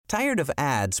Tired of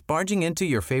ads barging into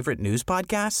your favorite news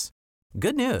podcasts?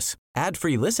 Good news.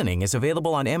 Ad-free listening is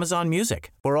available on Amazon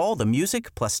Music for all the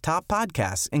music plus top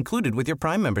podcasts included with your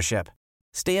Prime membership.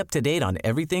 Stay up to date on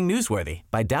everything newsworthy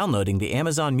by downloading the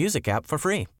Amazon Music app for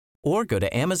free or go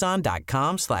to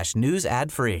amazon.com/news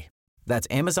ad free. That's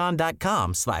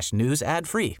amazon.com/news ad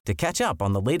free to catch up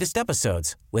on the latest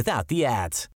episodes without the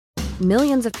ads.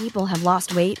 Millions of people have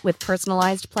lost weight with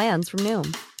personalized plans from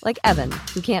Noom. Like Evan,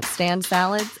 who can't stand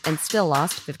salads and still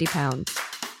lost 50 pounds.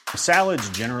 Salads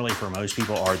generally for most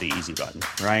people are the easy button,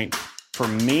 right? For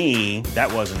me,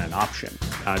 that wasn't an option.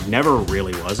 I never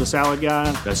really was a salad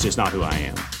guy. That's just not who I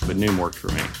am. But Noom worked for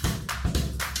me.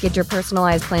 Get your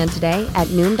personalized plan today at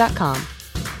Noom.com.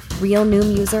 Real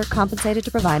Noom user compensated to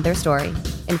provide their story.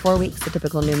 In 4 weeks, the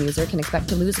typical Noom user can expect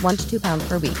to lose 1 to 2 pounds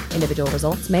per week. Individual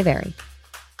results may vary.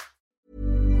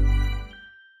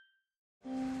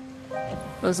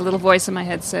 There was a little voice in my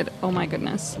head said, "Oh my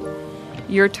goodness,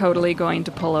 you're totally going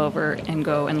to pull over and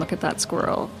go and look at that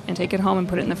squirrel and take it home and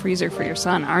put it in the freezer for your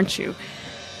son, aren't you?"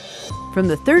 From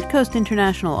the Third Coast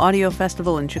International Audio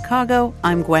Festival in Chicago,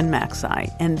 I'm Gwen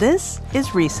Macsai, and this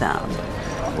is Resound.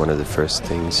 One of the first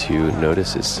things you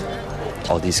notice is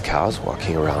all these cows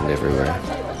walking around everywhere.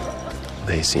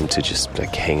 They seem to just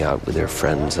hang out with their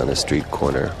friends on a street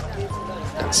corner.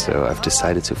 And so I've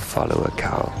decided to follow a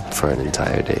cow for an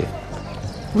entire day.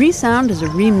 Resound is a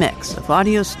remix of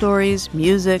audio stories,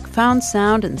 music, found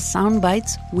sound, and sound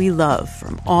bites we love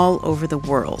from all over the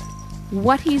world.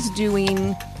 What he's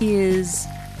doing is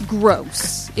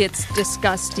gross. It's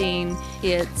disgusting.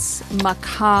 It's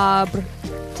macabre.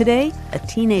 Today, a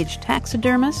teenage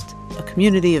taxidermist, a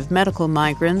community of medical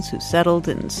migrants who settled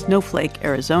in Snowflake,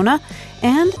 Arizona,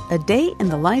 and a day in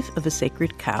the life of a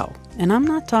sacred cow. And I'm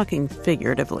not talking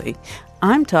figuratively.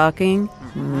 I'm talking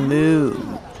moo.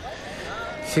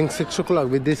 6 o'clock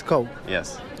with this cow?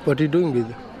 Yes. What are you doing with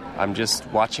it? I'm just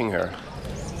watching her.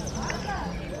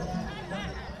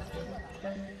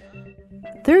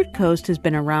 Third Coast has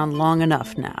been around long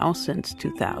enough now, since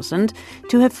 2000,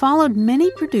 to have followed many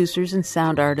producers and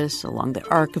sound artists along the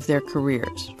arc of their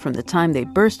careers, from the time they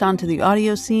burst onto the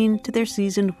audio scene to their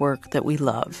seasoned work that we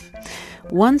love.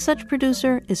 One such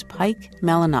producer is Pike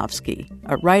Malinovsky,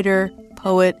 a writer,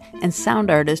 poet, and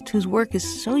sound artist whose work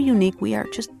is so unique we are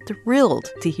just thrilled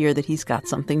to hear that he's got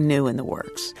something new in the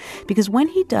works. Because when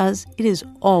he does, it is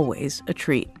always a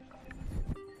treat.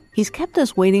 He's kept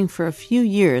us waiting for a few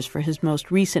years for his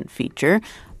most recent feature,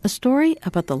 a story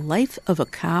about the life of a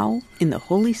cow in the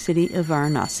holy city of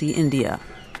Varanasi, India.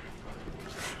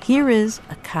 Here is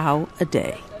A Cow a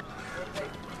Day.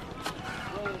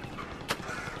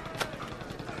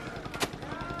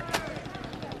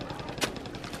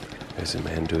 There's a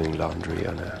man doing laundry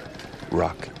on a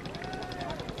rock.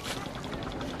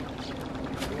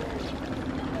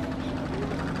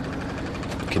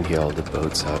 You can hear all the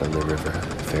boats out on the river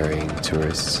ferrying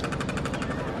tourists.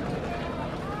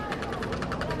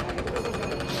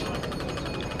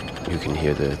 You can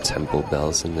hear the temple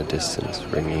bells in the distance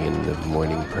ringing in the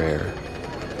morning prayer.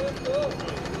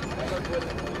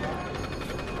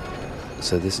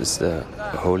 So this is the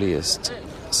holiest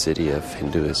city of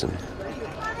Hinduism.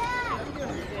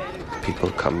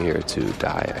 People come here to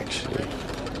die, actually.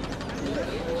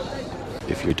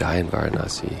 If you die in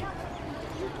Varanasi,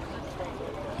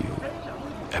 you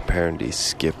apparently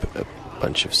skip a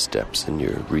bunch of steps in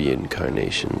your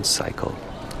reincarnation cycle,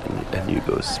 and you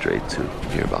go straight to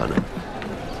Nirvana.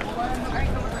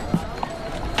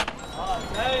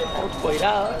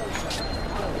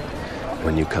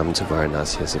 When you come to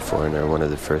Varanasi as a foreigner, one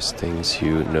of the first things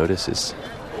you notice is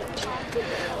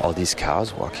all these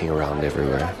cows walking around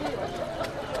everywhere.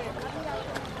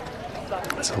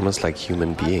 It's almost like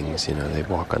human beings, you know, they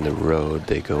walk on the road,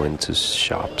 they go into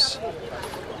shops.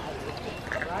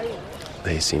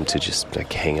 They seem to just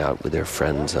hang out with their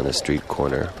friends on a street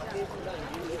corner.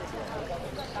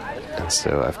 And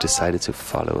so I've decided to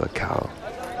follow a cow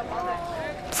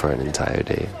for an entire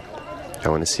day. I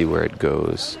want to see where it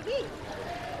goes.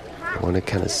 I want to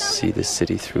kind of see the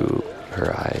city through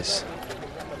her eyes.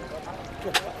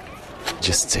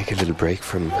 Just take a little break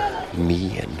from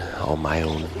me and all my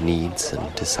own needs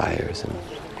and desires and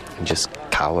just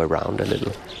cow around a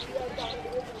little.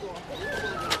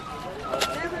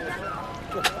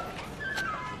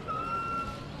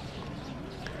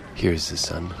 Here's the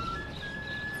sun.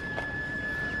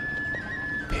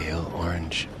 Pale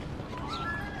orange.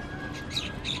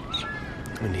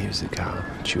 And here's the cow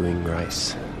chewing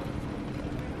rice.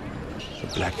 The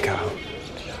black cow.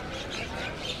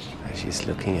 And she's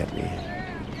looking at me.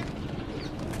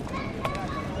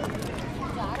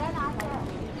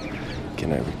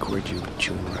 Can I record you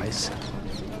chewing rice?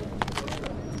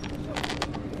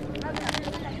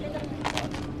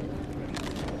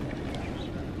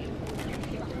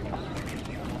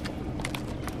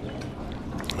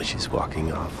 She's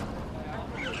walking off.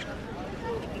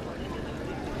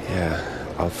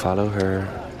 Yeah, I'll follow her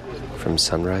from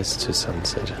sunrise to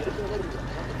sunset.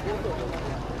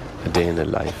 A day in the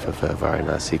life of a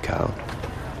Varanasi cow.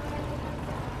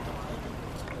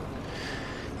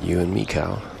 You and me,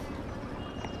 cow.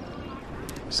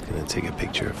 Just gonna take a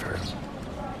picture of her.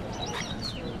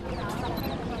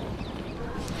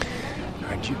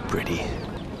 Aren't you pretty?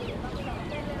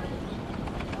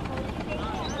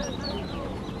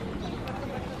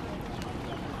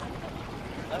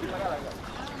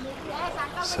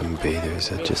 Some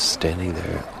bathers are just standing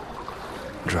there,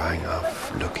 drying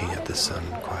off, looking at the sun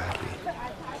quietly.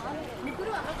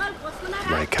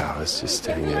 My cow is just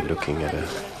standing there looking at a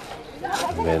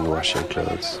man washing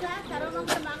clothes,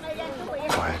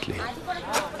 quietly.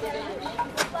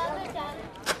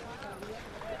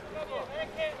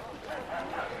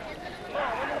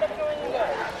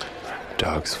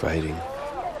 Dogs fighting.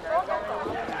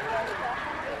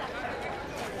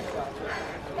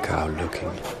 Cow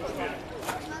looking.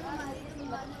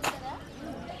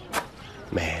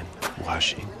 Man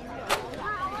washing.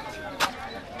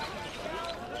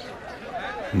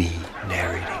 Me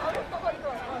narrating.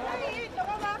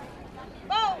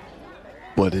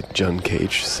 What did John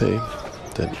Cage say?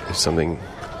 That if something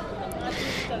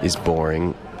is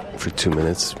boring for 2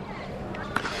 minutes,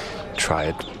 try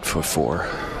it for 4.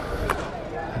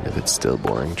 And if it's still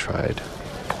boring, try it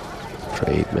for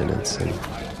 8 minutes. And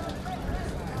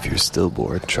if you're still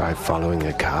bored, try following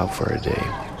a cow for a day.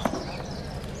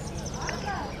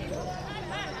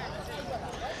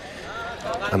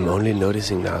 I'm only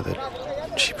noticing now that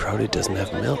she probably doesn't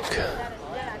have milk.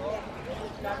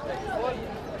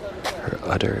 Her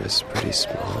udder is pretty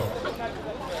small.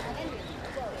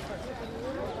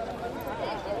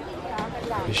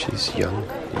 Maybe she's young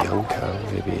cow,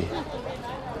 maybe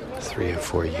 3 or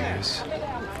 4 years.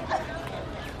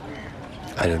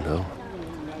 I don't know.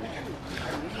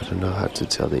 I don't know how to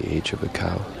tell the age of a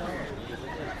cow.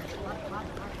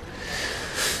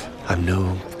 I'm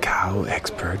no cow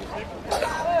expert.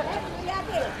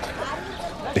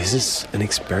 This is an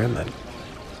experiment.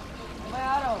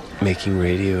 Making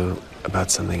radio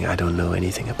about something I don't know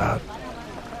anything about.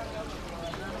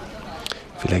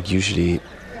 I feel like usually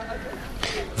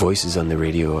voices on the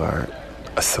radio are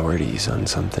authorities on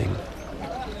something.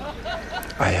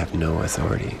 I have no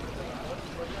authority.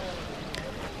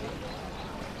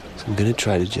 So I'm gonna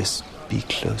try to just be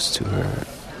close to her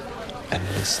and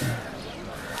listen.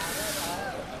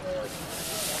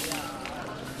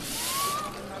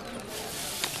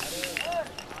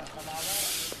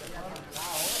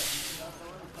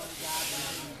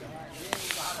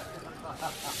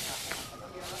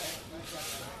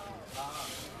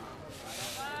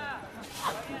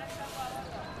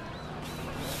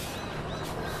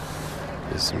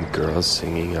 There's some girls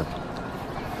singing up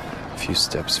a few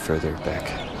steps further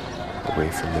back, away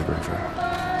from the river.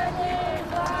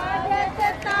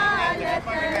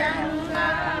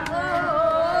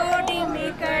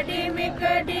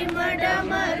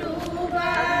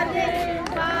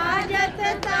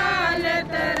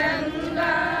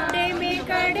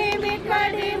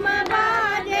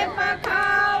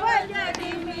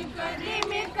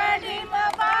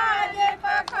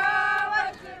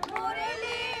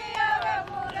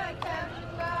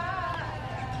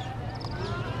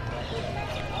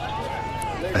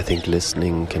 I think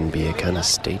listening can be a kind of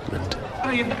statement.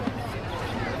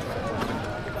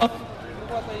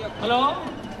 Hello?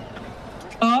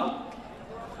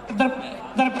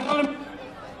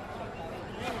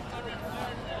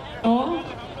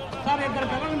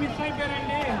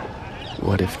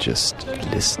 What if just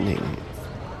listening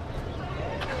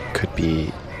could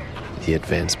be the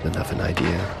advancement of an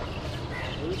idea?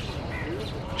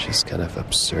 Just kind of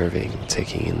observing,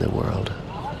 taking in the world,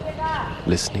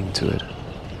 listening to it.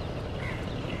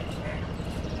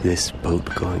 This boat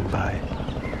going by,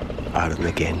 out on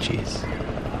the Ganges.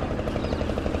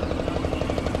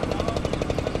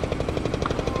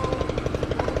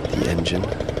 The engine.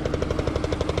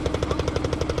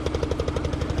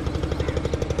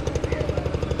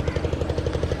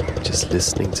 Just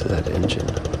listening to that engine,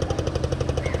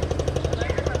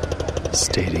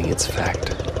 stating its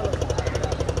fact.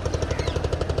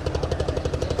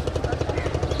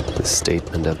 The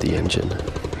statement of the engine.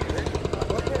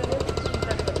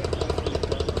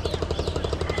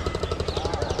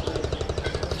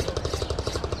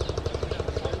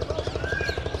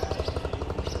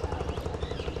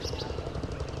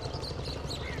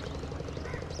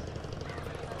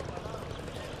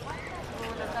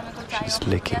 She's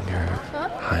licking her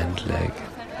hind leg.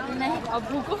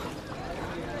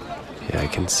 Yeah, I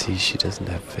can see she doesn't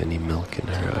have any milk in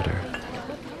her udder.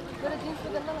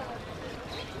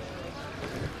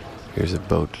 Here's a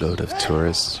boatload of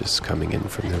tourists just coming in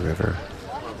from the river.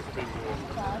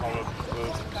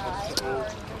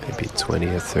 Maybe 20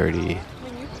 or 30.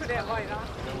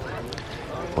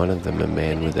 One of them, a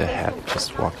man with a hat,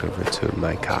 just walked over to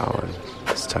my cow and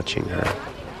was touching her,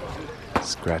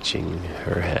 scratching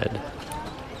her head.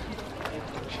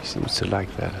 She seems to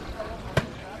like that.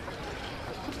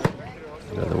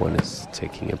 Another one is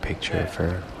taking a picture of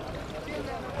her.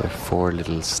 There are 4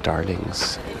 little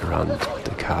starlings around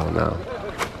the cow now.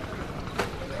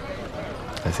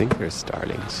 I think they're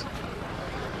starlings.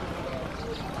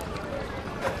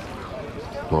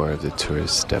 More of the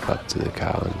tourists step up to the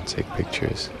cow and take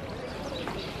pictures.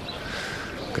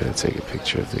 I'm gonna take a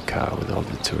picture of the cow with all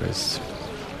the tourists.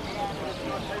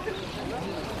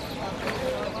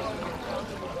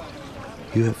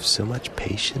 You have so much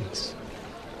patience.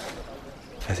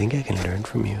 I think I can learn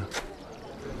from you.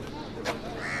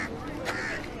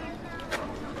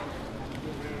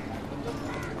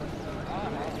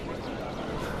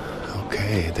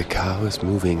 Okay, the cow is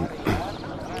moving.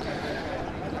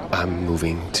 I'm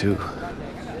moving too.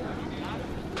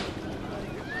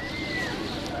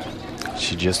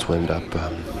 She just went up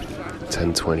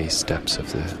 10-20 steps of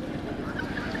the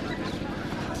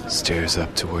stairs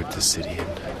up toward the city,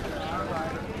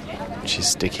 and she's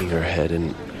sticking her head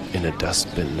in a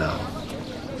dustbin now.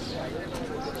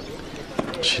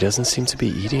 She doesn't seem to be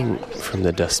eating from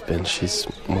the dustbin. She's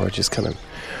more just kind of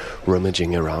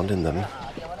rummaging around in them.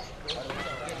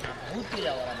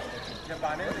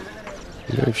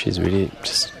 I wonder if she's really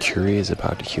just curious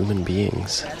about human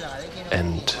beings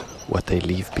and what they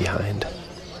leave behind.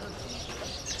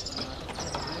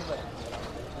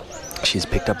 She's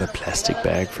picked up a plastic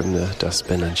bag from the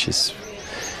dustbin and she's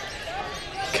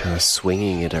kind of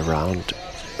swinging it around,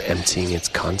 emptying its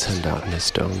content out in the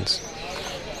stones.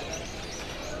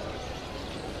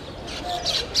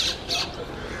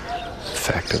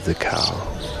 Fact of the cow.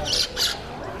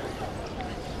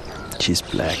 She's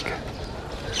black.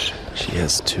 She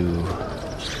has 2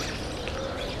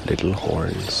 little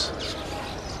horns.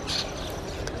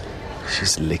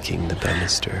 She's licking the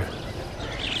banister.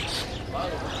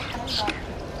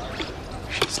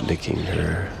 She's licking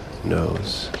her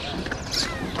nose.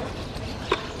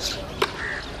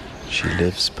 She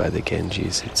lives by the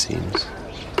Ganges, it seems.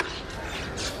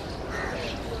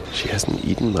 She hasn't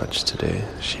eaten much today.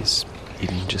 She's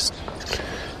eaten just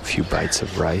a few bites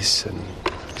of rice and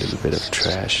a little bit of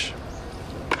trash.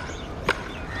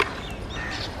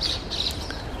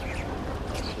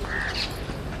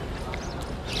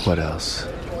 What else?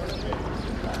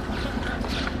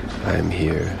 I'm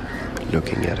here,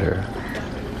 looking at her.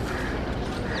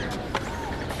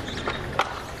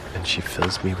 And she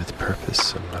fills me with purpose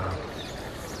somehow.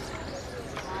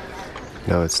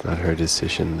 No, it's not her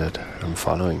decision that I'm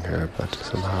following her, but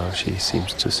somehow she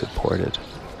seems to support it.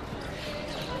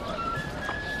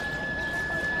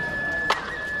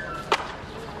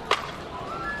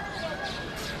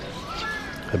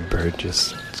 A bird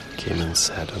just came and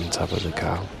sat on top of the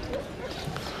cow.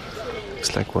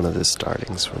 Looks like one of the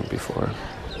starlings from before.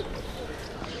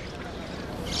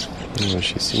 You know,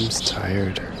 she seems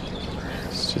tired.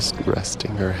 She's just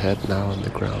resting her head now on the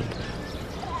ground.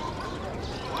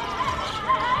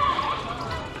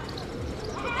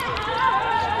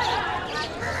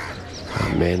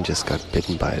 A man just got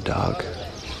bitten by a dog.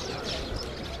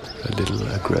 A little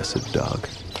aggressive dog.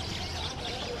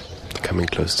 Coming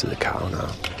close to the cow now.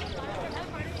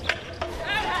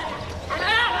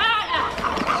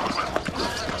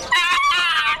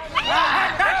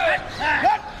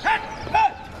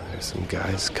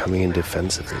 Guys coming in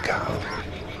defense of the cow.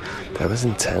 That was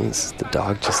intense. The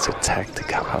dog just attacked the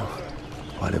cow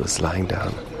while it was lying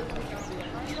down.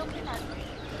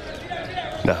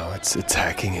 Now it's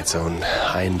attacking its own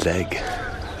hind leg.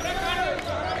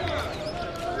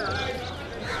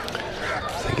 I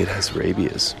think it has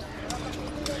rabies.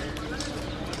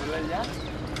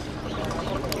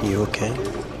 You okay?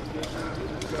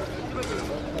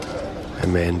 A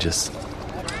man just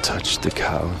touched the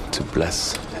cow to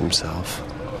bless himself.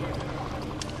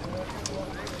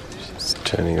 She's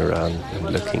turning around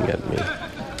and looking at me.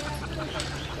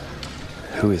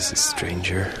 Who is this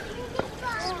stranger?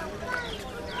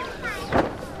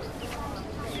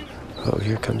 Oh,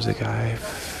 here comes a guy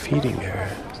feeding her.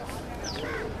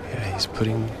 Yeah, he's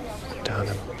putting down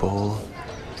a bowl.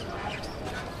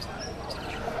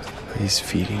 He's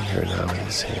feeding her now in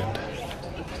his hand.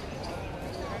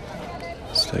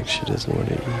 It's like she doesn't want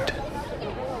to eat.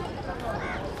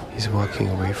 He's walking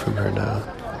away from her now.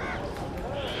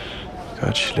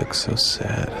 God, she looks so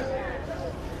sad.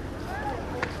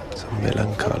 So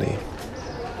melancholy.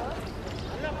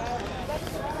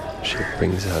 She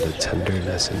brings out a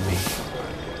tenderness in me.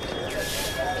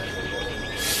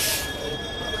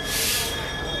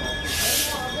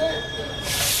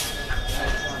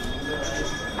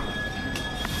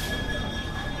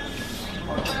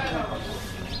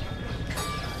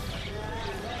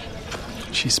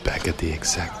 She's back at the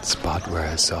exact spot where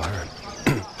I saw her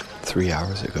 3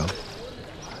 hours ago.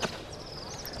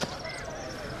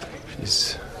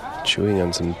 She's chewing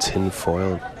on some tin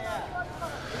foil.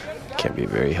 Can't be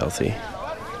very healthy.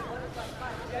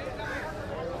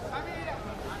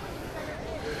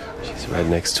 She's right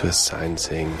next to a sign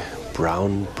saying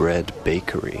Brown Bread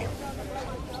Bakery.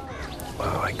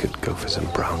 Wow, I could go for some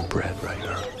brown bread right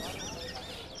now.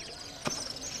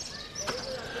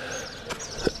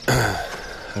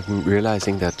 I'm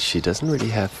realizing that she doesn't really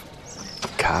have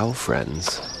cow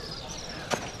friends.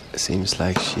 It seems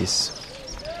like she's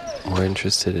more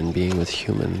interested in being with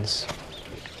humans.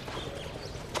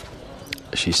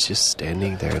 She's just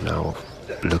standing there now,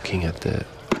 looking at the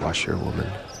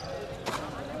washerwoman.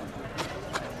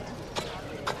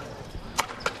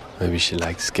 Maybe she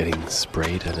likes getting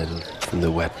sprayed a little from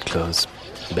the wet clothes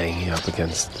banging up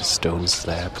against the stone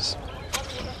slabs.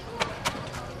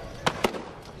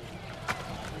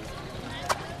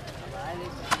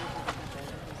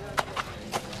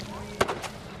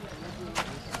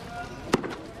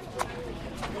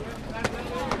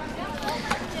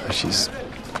 She's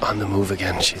on the move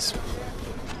again. She's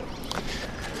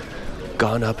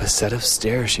gone up a set of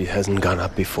stairs she hasn't gone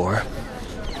up before.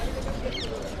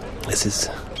 This is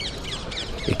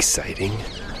exciting.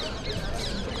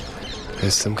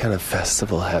 There's some kind of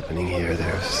festival happening here.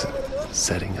 They're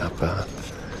setting up a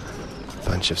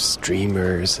bunch of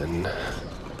streamers and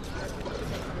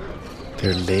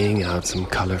they're laying out some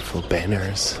colorful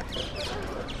banners.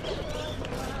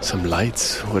 Some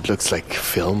lights, what looks like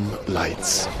film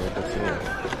lights.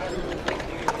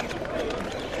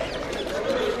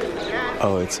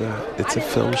 Oh, it's a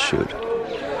film shoot,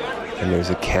 and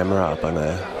there's a camera up on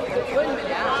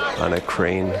a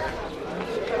crane,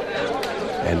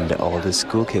 and all the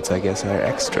school kids, I guess, are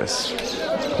extras.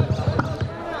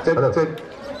 Okay.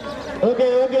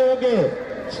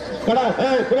 Kada,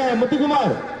 Muthu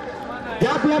Kumar.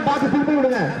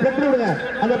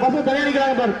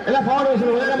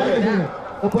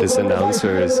 This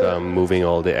announcer is moving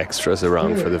all the extras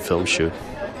around for the film shoot.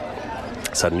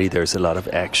 Suddenly there's a lot of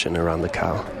action around the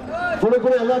cow.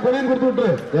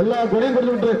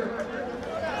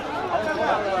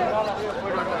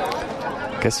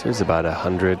 I guess there's about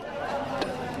 100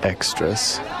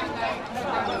 extras.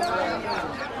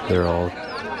 They're all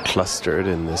clustered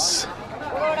in this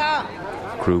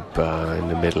group in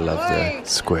the middle of the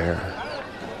square.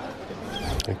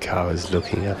 The cow is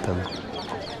looking at them.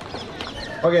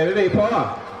 Okay, ready,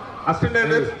 Paula.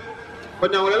 Assistant,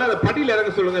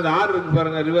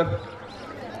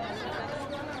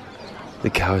 the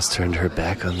cow has turned her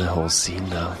back on the whole scene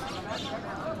now.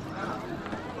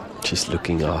 She's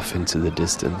looking off into the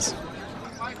distance.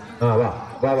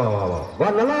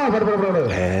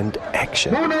 And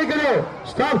action.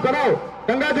 Stop,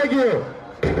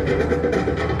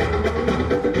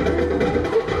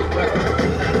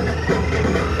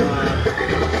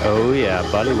 Oh yeah,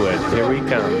 Bollywood, here we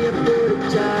come.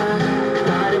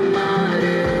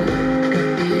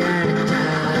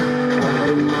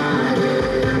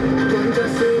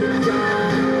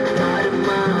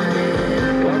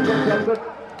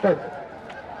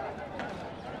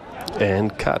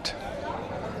 And cut.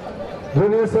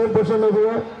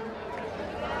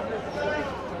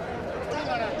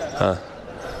 Huh.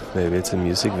 Maybe it's a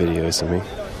music video or something.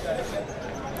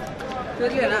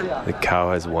 The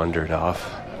cow has wandered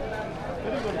off.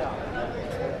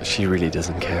 She really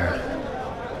doesn't care.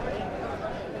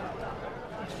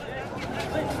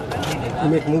 You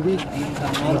make movies?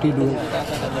 What do you do?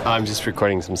 I'm just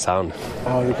recording some sound.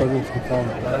 Oh, recording some sound.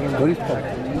 Where is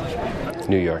that?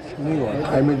 New York. New York.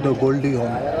 I met the Goldie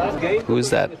Hawn. Who is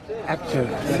that? Actor.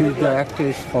 She's the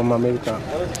actress from America.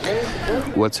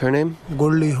 What's her name?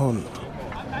 Goldie Hawn.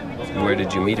 Where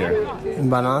did you meet her? In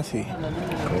Varanasi.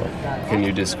 Cool. Can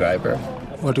you describe her?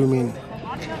 What do you mean?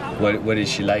 What is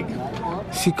she like?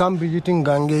 She come visiting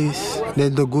Ganges.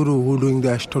 There's the guru who doing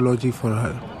the astrology for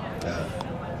her.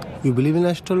 You believe in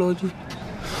astrology?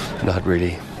 Not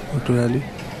really. Not really?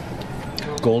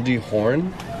 Goldie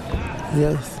Hawn?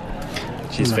 Yes.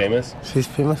 She's famous? She's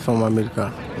famous from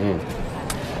America.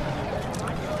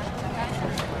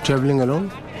 Traveling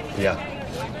alone? Yeah.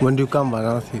 When do you come,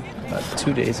 Varanasi?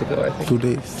 2 days ago, I think. 2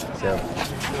 days. Yeah.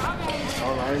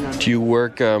 Do you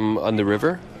work on the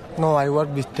river? No, I work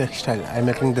with textile. I'm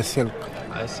making the silk.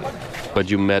 I see. But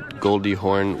you met Goldie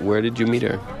Hawn. Where did you meet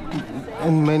her?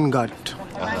 In Main Ghat.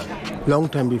 Long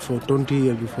time before, 20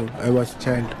 years before, I was a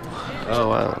child. Oh,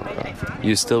 wow.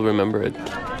 You still remember it?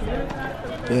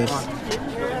 Yes.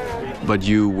 But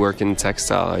you work in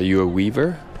textile. Are you a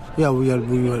weaver? Yeah, we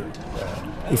are.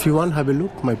 If you want, have a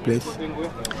look, my place.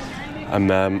 I'm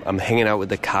hanging out with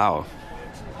the cow.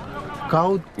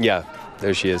 Cow? Yeah,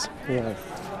 there she is. Yeah.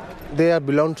 They are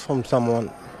belonged from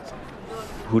someone.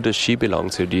 Who does she belong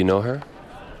to? Do you know her?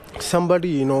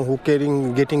 Somebody, who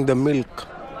getting the milk.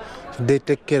 They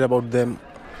take care about them.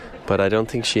 But I don't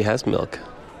think she has milk.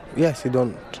 Yes, you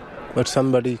don't. But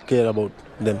somebody care about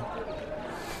them.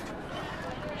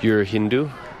 You're Hindu?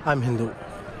 I'm Hindu.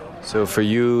 So for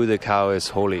you, the cow is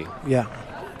holy? Yeah.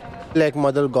 Like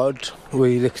Mother God,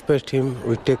 we respect him,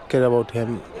 we take care about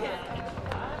him.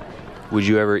 Would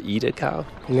you ever eat a cow?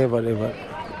 Never, ever.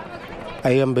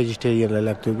 I am vegetarian, I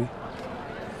like to be.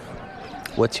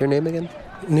 What's your name again?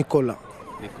 Nicola.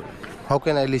 How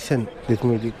can I listen this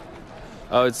music?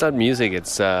 Oh, it's not music,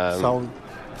 it's... Sound.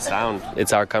 Sound.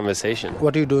 It's our conversation.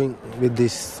 What are you doing with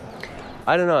this?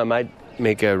 I don't know, I might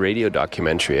make a radio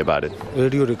documentary about it.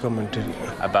 Radio documentary.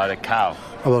 About a cow.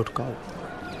 About cow.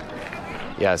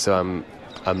 Yeah, so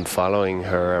I'm following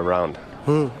her around.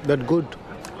 That's good.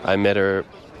 I met her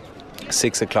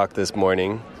 6 o'clock this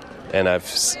morning, and I've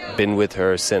been with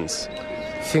her since.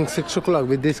 Since 6 o'clock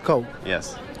with this cow?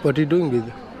 Yes. What are you doing with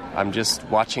it? I'm just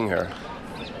watching her.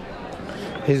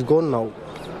 He's gone now.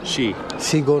 She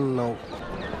gone now.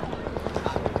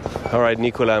 All right,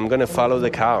 Nicola, I'm going to follow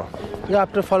the cow. Yeah,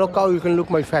 after follow cow, you can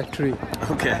look my factory.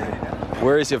 Okay.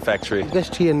 Where is your factory?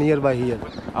 Just here, nearby here.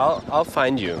 I'll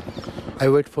find you. I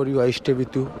wait for you, I stay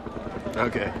with you.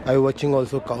 Okay. I watching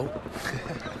also cow.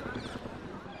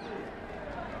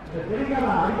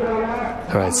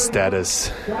 All right,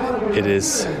 status. It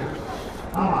is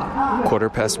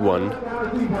 1:15.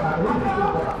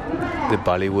 The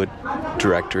Bollywood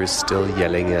director is still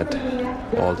yelling at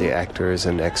all the actors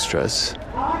and extras.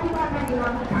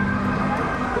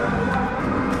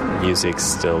 Music's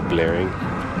still blaring.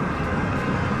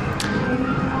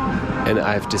 And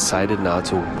I've decided now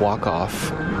to walk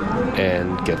off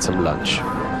and get some lunch.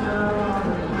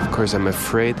 Of course, I'm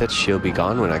afraid that she'll be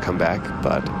gone when I come back,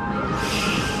 but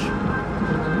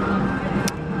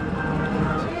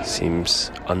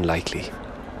seems unlikely.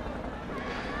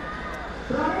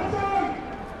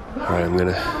 Alright, I'm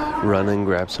gonna run and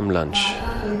grab some lunch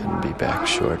and be back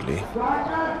shortly.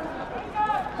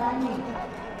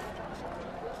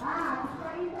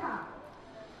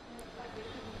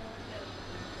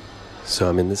 So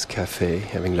I'm in this cafe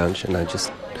having lunch, and I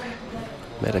just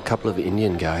met a couple of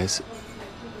Indian guys,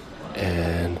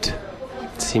 and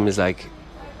it seems like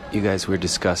you guys were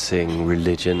discussing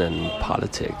religion and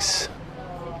politics.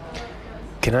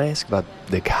 Can I ask about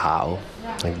the cow?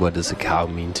 Like, what does a cow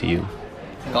mean to you?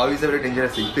 Cow is a very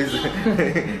dangerous thing.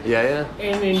 Yeah.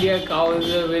 In India, cow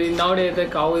is a very... Nowadays, the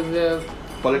cow is a...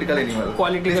 Political animal.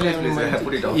 Please,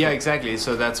 put it off. Yeah, exactly.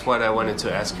 So that's what I wanted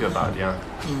to ask you about, yeah.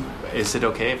 Is it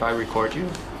okay if I record you?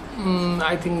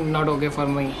 I think not okay for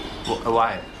me.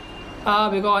 Why?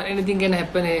 Because anything can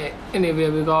happen anywhere,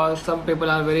 because some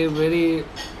people are very, very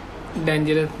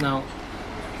dangerous now.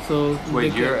 So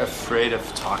wait, you're afraid of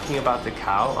talking about the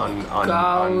cow on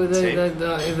cow on tape?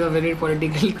 is a very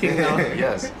political thing now.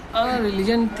 Yes.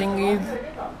 Religion thing is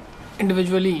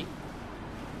individually.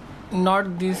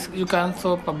 Not this you can't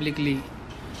show publicly.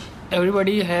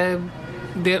 Everybody have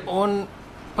their own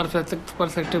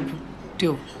perspective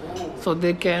too, so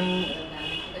they can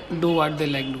do what they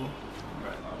like to do.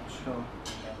 Sure.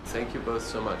 Thank you both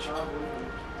so much.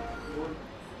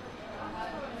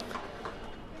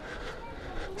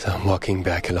 So I'm walking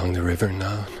back along the river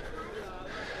now.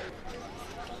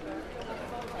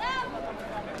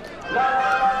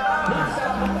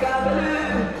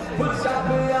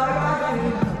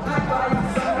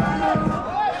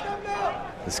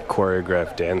 This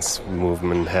choreographed dance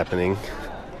movement happening,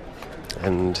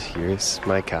 and here's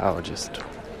my cow just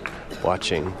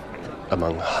watching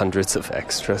among hundreds of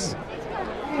extras.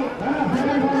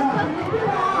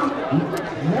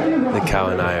 The cow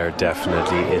and I are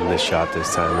definitely in the shot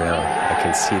this time around. I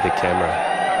can see the camera.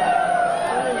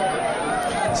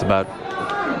 It's about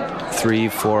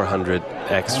 300-400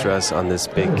 extras on this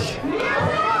big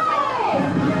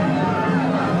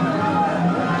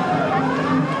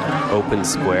open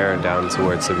square down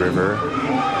towards the river.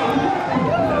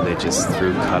 Now they just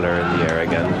threw color in the air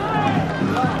again.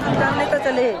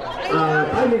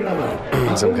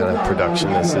 Some kind of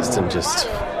production assistant just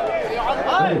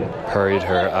hurried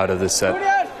her out of the set.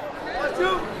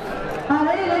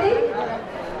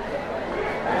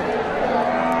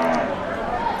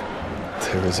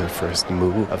 There was her first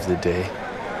move of the day.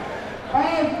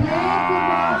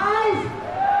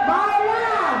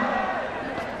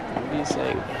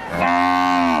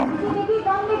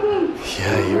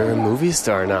 movie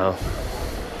star now.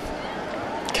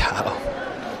 Cow.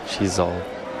 She's all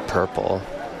purple.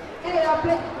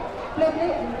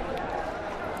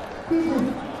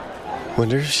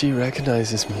 Wonder if she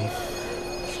recognizes me.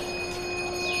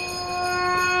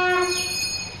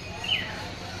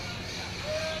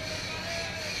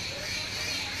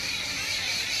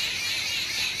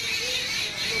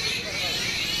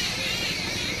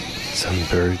 Some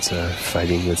birds are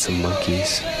fighting with some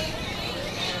monkeys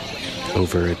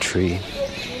over a tree.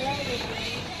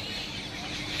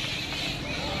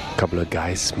 A couple of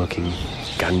guys smoking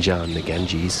ganja on the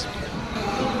Ganges.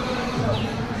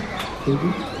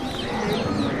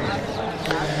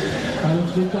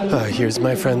 Here's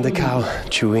my friend the cow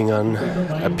chewing on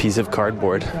a piece of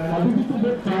cardboard.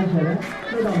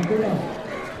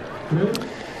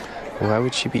 Why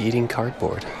would she be eating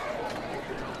cardboard?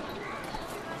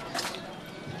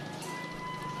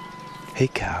 Hey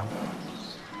cow,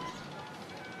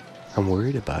 I'm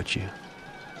worried about you.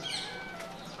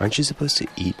 Aren't you supposed to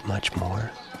eat much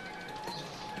more?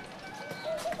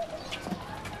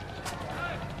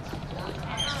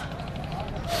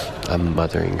 I'm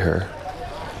mothering her,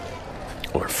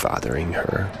 or fathering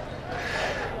her.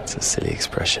 It's a silly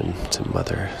expression to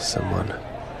mother someone.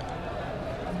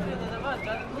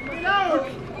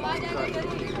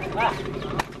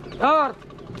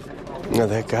 No,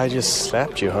 that guy just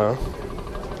slapped you, huh?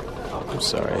 I'm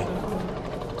sorry.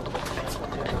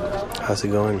 How's it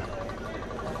going?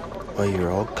 Well,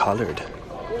 you're all colored.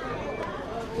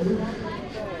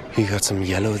 You got some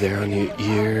yellow there on your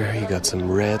ear. You got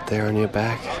some red there on your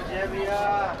back.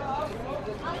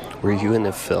 Were you in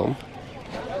a film?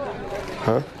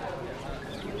 Huh?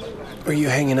 Were you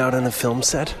hanging out on a film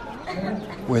set?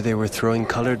 Where they were throwing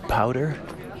colored powder?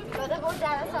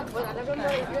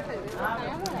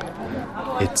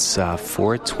 It's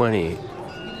 4:20.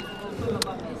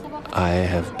 I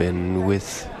have been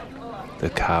with the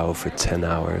cow for 10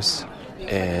 hours,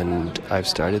 and I've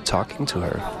started talking to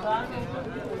her.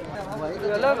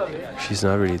 She's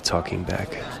not really talking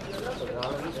back.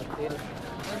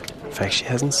 In fact, she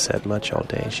hasn't said much all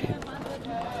day.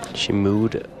 She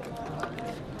mooed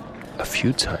a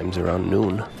few times around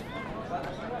noon.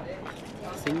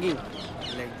 Singing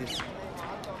like this.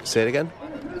 Say it again?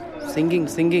 Singing.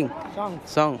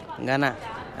 Song, Gana.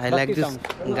 I like this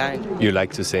guy. You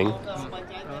like to sing?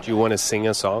 Do you want to sing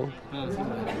a song?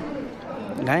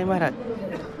 Guy Maharaj.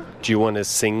 Do you want to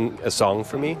sing a song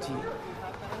for me?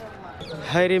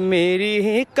 हर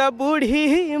मेरी का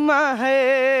बूढ़ी माँ है,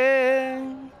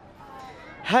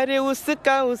 हर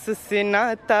उसका उससे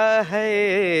नाता है,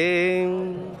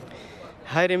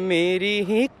 हर मेरी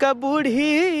ही का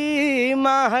बूढ़ी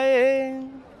माँ है,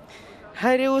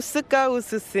 हर उसका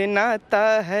उससे नाता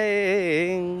है।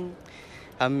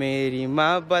 अब मेरी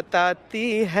माँ बताती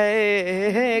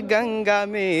है गंगा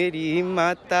मेरी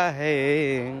माता है,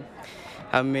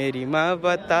 अब मेरी माँ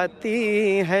बताती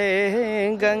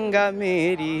है गंगा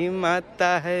मेरी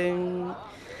माता है।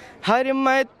 हर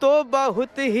मैं तो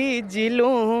बहुत ही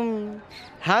जिलूं,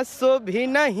 हाँ सो भी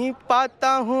नहीं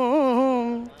पाता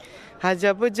हूँ, हाँ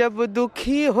जब जब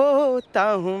दुखी होता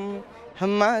हूँ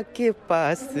माँ के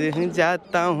पास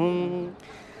जाता हूँ,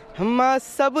 माँ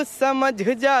सब समझ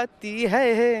जाती है,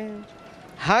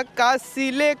 हाँ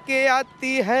काशी लेके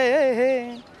आती है,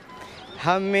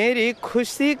 हाँ मेरी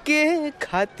खुशी के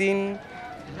खातिर,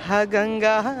 हाँ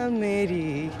गंगा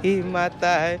मेरी ही माता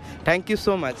है। Thank you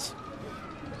so much.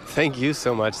 Thank you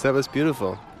so much. That was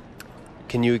beautiful.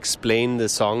 Can you explain the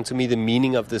song to me, the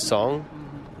meaning of the song?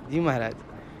 Ji Maharaj.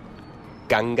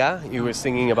 Ganga? You were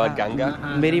singing about Ganga?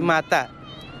 मेरी माता.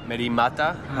 Meri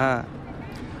Mata? हाँ.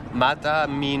 Mata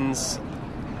means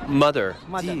mother.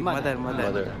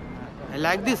 Mother. I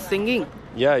like this singing.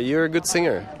 Yeah, you're a good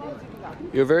singer.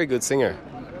 You're a very good singer.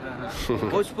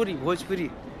 Bhojpuri.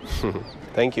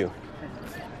 Thank you.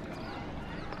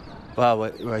 Wow,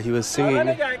 while he was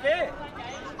singing,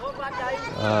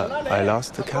 I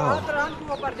lost the cow.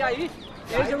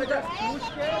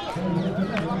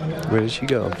 Where did she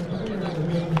go?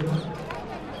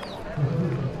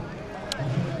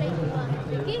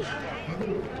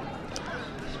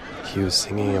 He was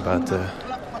singing about the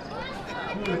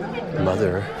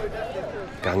mother,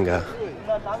 Ganga.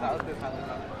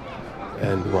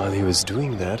 And while he was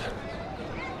doing that,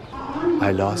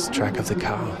 I lost track of the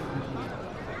cow.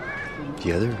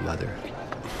 The other mother.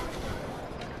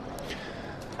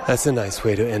 That's a nice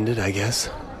way to end it, I guess.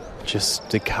 Just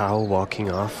the cow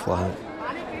walking off while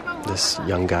this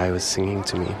young guy was singing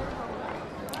to me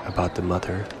about the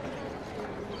mother,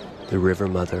 the river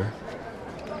mother.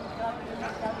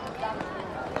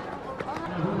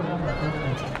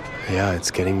 Yeah,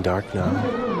 it's getting dark now.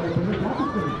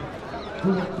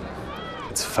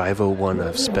 It's 5:01.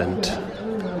 I've spent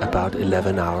about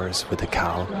 11 hours with a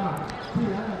cow.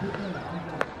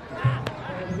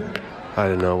 I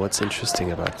don't know what's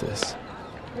interesting about this.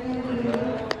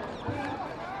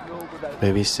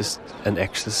 Maybe it's just an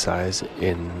exercise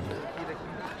in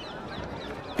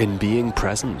being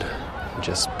present,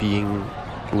 just being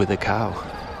with a cow,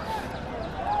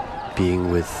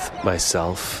 being with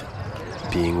myself,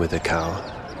 being with a cow.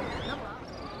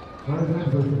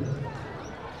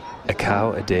 A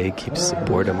cow a day keeps the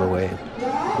boredom away.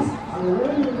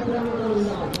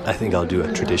 I think I'll do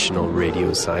a traditional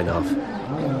radio sign-off.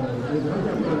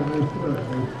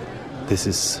 This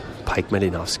is Pike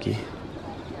Malinovsky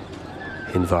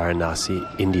in Varanasi,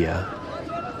 India,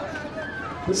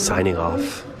 signing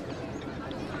off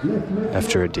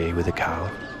after a day with a cow.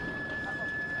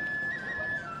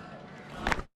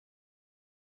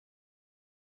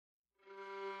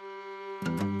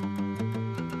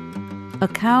 A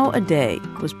Cow a Day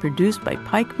was produced by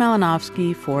Pike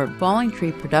Malinovsky for Bawling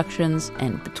Tree Productions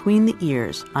and Between the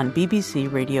Ears on BBC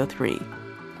Radio 3.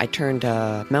 I turned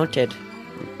a mounted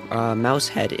mouse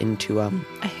head into a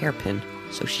hairpin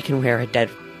so she can wear a dead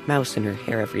mouse in her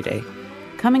hair every day.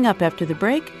 Coming up after the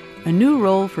break, a new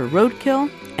role for Roadkill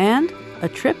and a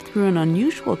trip through an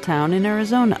unusual town in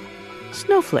Arizona,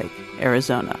 Snowflake,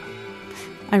 Arizona.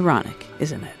 Ironic,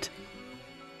 isn't it?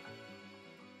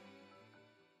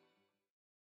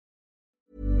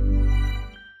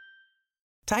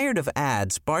 Tired of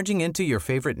ads barging into your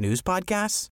favorite news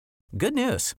podcasts? Good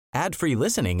news. Ad-free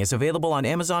listening is available on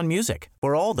Amazon Music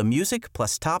for all the music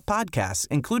plus top podcasts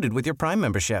included with your Prime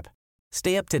membership.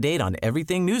 Stay up to date on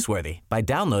everything newsworthy by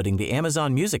downloading the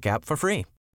Amazon Music app for free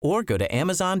or go to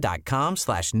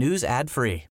amazon.com/news ad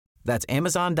free. That's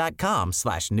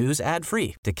amazon.com/news ad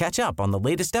free to catch up on the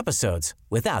latest episodes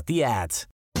without the ads.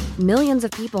 Millions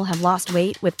of people have lost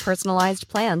weight with personalized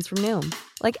plans from Noom.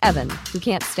 Like Evan, who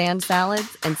can't stand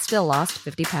salads and still lost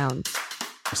 50 pounds.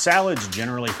 Salads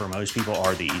generally for most people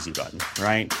are the easy button,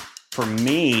 right? For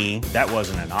me, that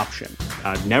wasn't an option.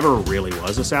 I never really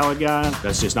was a salad guy.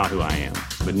 That's just not who I am.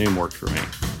 But Noom worked for me.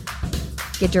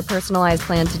 Get your personalized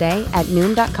plan today at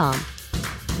Noom.com.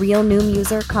 Real Noom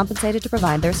user compensated to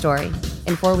provide their story.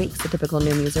 In 4 weeks, the typical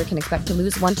Noom user can expect to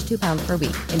lose 1 to 2 pounds per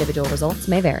week. Individual results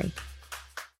may vary.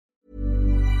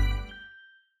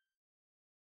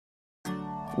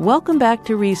 Welcome back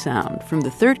to Resound from the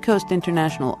Third Coast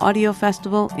International Audio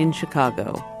Festival in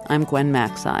Chicago. I'm Gwen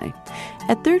Macsai.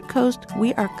 At Third Coast,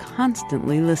 we are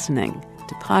constantly listening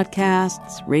to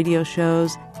podcasts, radio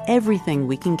shows, everything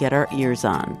we can get our ears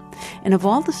on. And of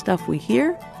all the stuff we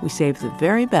hear, we save the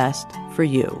very best for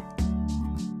you.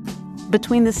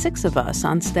 Between the 6 of us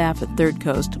on staff at Third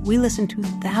Coast, we listen to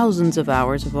thousands of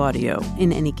hours of audio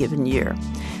in any given year.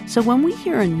 So when we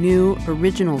hear a new,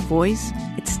 original voice,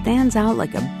 it stands out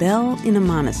like a bell in a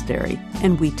monastery,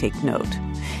 and we take note.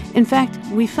 In fact,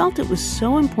 we felt it was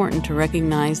so important to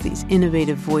recognize these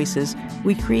innovative voices,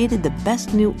 we created the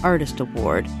Best New Artist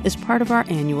Award as part of our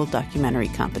annual documentary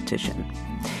competition.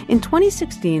 In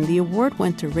 2016, the award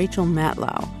went to Rachel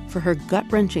Matlow for her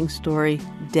gut-wrenching story,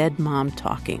 Dead Mom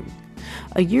Talking.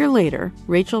 A year later,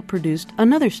 Rachel produced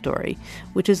another story,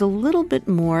 which is a little bit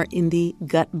more in the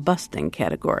gut-busting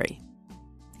category.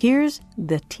 Here's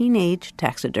The Teenage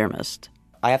Taxidermist.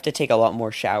 I have to take a lot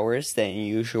more showers than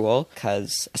usual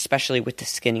because, especially with the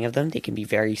skinning of them, they can be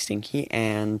very stinky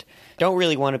and don't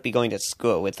really want to be going to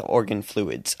school with organ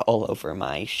fluids all over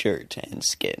my shirt and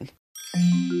skin.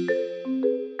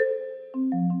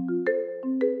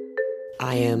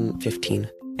 I am 15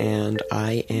 and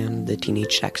I am the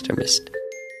teenage taxidermist.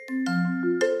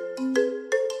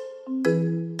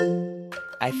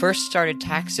 I first started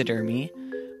taxidermy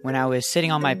when I was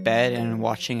sitting on my bed and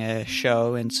watching a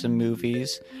show and some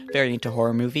movies, very into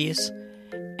horror movies,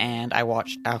 and I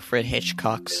watched Alfred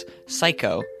Hitchcock's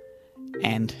Psycho,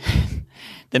 and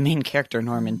the main character,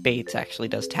 Norman Bates, actually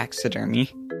does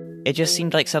taxidermy. It just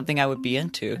seemed like something I would be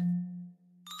into.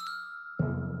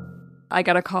 I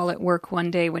got a call at work one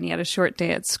day when he had a short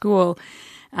day at school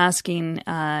asking,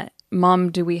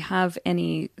 Mom, do we have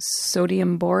any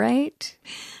sodium borate?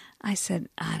 I said,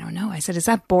 I don't know. I said, is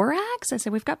that borax? I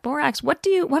said, we've got borax. What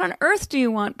on earth do you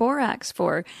want borax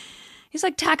for? He's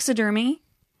like, taxidermy.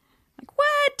 I'm like,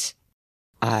 what?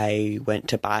 I went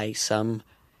to buy some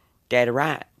dead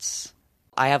rats.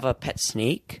 I have a pet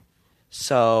snake,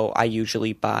 so I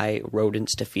usually buy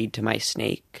rodents to feed to my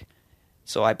snake.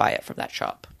 So I buy it from that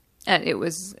shop. And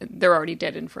they're already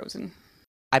dead and frozen.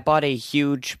 I bought a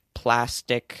huge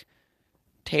plastic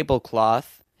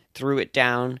tablecloth, threw it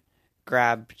down,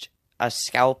 grabbed a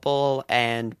scalpel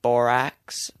and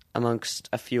borax, amongst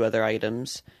a few other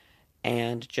items,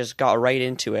 and just got right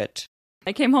into it.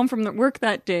 I came home from work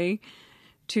that day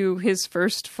to his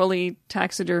first fully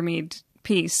taxidermied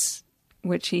piece,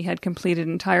 which he had completed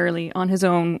entirely on his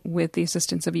own with the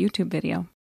assistance of a YouTube video.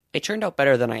 It turned out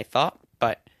better than I thought,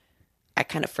 but I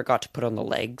kind of forgot to put on the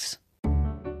legs.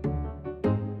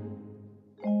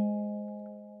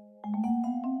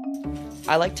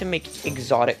 I like to make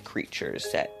exotic creatures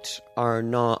that are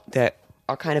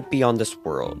kind of beyond this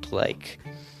world, like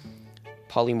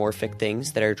polymorphic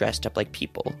things that are dressed up like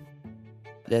people.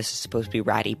 This is supposed to be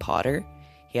Ratty Potter.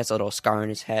 He has a little scar on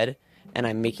his head, and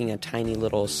I'm making a tiny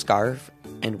little scarf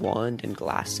and wand and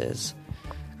glasses.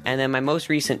 And then my most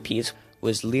recent piece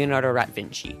was Leonardo Rat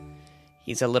Vinci.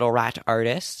 He's a little rat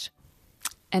artist.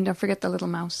 And don't forget the little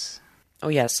mouse. Oh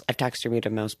yes, I've taxidermied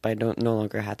a mouse, but I no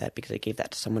longer have that because I gave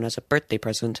that to someone as a birthday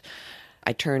present.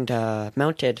 I turned a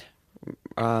mounted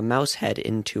mouse head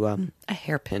into a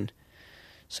hairpin,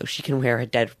 so she can wear a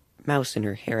dead mouse in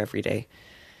her hair every day.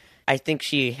 I think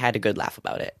she had a good laugh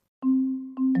about it.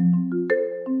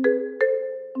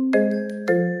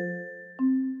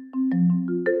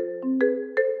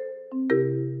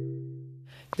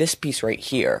 This piece right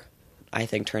here, I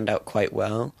think, turned out quite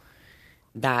well.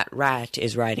 That rat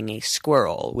is riding a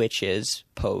squirrel, which is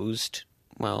posed,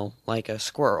 well, like a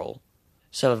squirrel.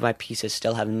 Some of my pieces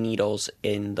still have needles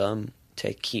in them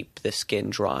to keep the skin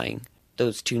drying.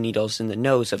 Those 2 needles in the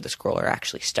nose of the squirrel are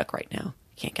actually stuck right now.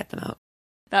 Can't get them out.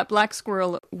 That black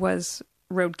squirrel was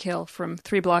roadkill from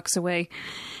 3 blocks away.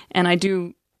 And I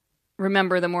do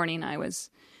remember the morning I was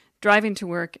driving to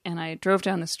work, and I drove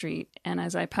down the street, and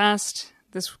as I passed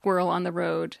the squirrel on the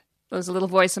road, there was a little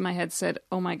voice in my head said,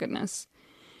 "Oh my goodness,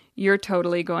 you're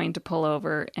totally going to pull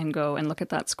over and go and look at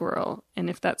that squirrel. And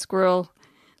if that squirrel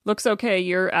looks okay,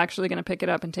 you're actually going to pick it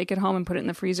up and take it home and put it in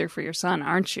the freezer for your son,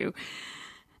 aren't you?"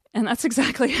 And that's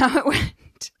exactly how it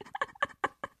went.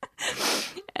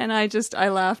 And I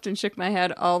laughed and shook my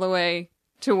head all the way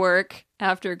to work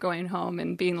after going home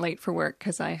and being late for work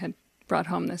because I had brought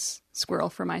home this squirrel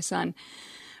for my son.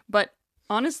 But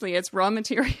honestly, it's raw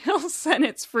materials and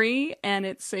it's free and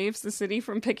it saves the city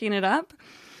from picking it up.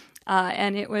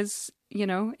 And it was,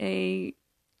 a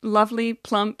lovely,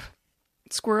 plump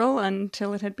squirrel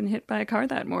until it had been hit by a car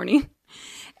that morning.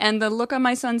 And the look on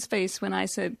my son's face when I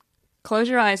said, "Close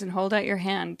your eyes and hold out your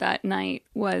hand," that night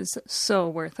was so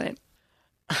worth it.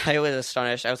 I was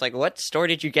astonished. I was like, what store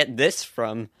did you get this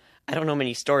from? I don't know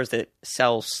many stores that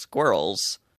sell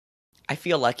squirrels. I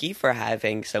feel lucky for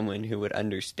having someone who would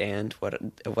understand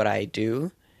what I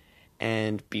do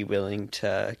and be willing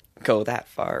to go that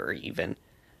far or even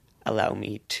allow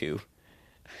me to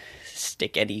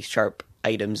stick any sharp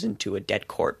items into a dead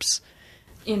corpse.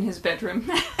 In his bedroom.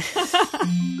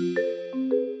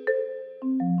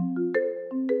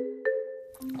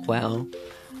 Well,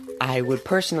 I would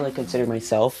personally consider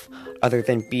myself, other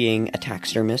than being a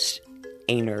taxidermist,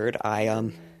 a nerd.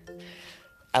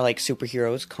 I like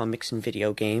superheroes, comics, and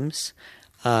video games,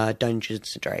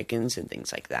 Dungeons and Dragons, and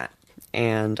things like that.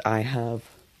 And I have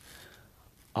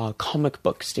a comic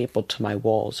book stapled to my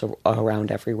walls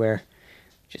around everywhere.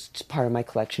 Just part of my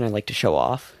collection I like to show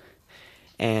off.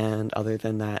 And other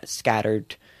than that,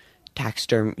 scattered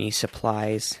taxidermy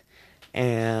supplies.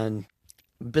 And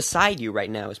beside you right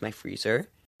now is my freezer.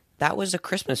 That was a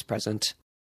Christmas present.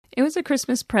 It was a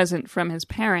Christmas present from his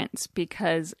parents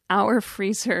because our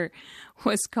freezer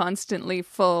was constantly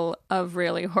full of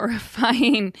really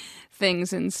horrifying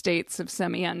things in states of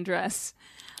semi-undress.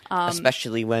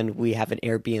 Especially when we have an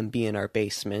Airbnb in our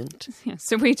basement. Yeah,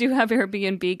 so we do have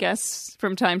Airbnb guests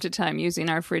from time to time using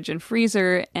our fridge and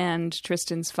freezer, and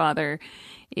Tristan's father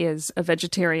is a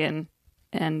vegetarian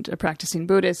and a practicing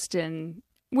Buddhist and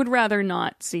would rather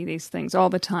not see these things all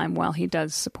the time while he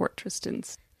does support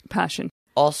Tristan's passion.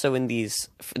 Also in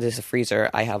this freezer,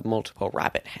 I have multiple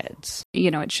rabbit heads.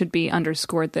 It should be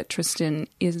underscored that Tristan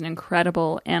is an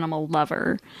incredible animal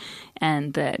lover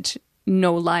and that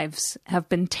no lives have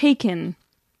been taken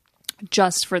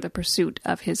just for the pursuit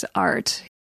of his art.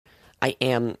 I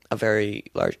am a very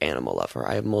large animal lover.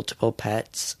 I have multiple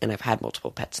pets, and I've had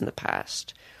multiple pets in the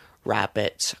past.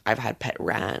 Rabbits, I've had pet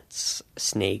rats,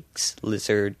 snakes,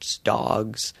 lizards,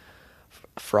 dogs,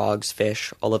 frogs,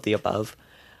 fish, all of the above.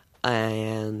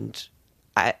 And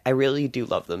I really do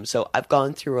love them. So I've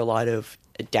gone through a lot of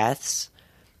deaths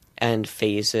and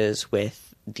phases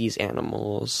with these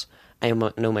animals. I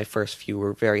know my first few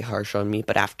were very harsh on me,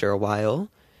 but after a while,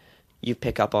 you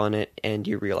pick up on it and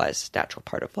you realize it's a natural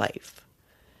part of life.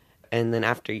 And then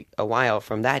after a while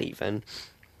from that even,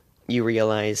 you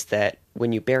realize that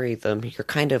when you bury them, you're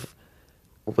kind of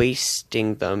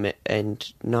wasting them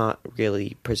and not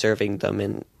really preserving them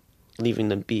and leaving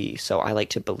them be. So I like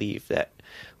to believe that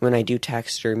when I do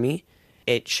taxidermy,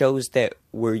 it shows that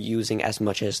we're using as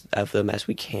much of them as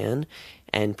we can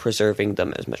and preserving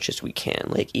them as much as we can,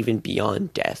 like even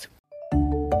beyond death.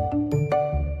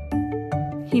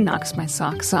 He knocks my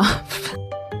socks off.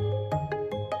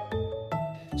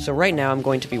 So right now I'm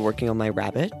going to be working on my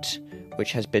rabbit,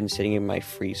 which has been sitting in my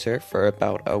freezer for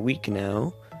about a week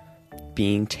now,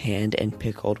 being tanned and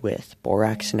pickled with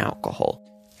borax and alcohol.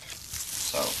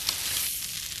 So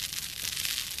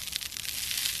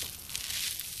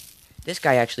this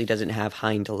guy actually doesn't have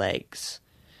hind legs,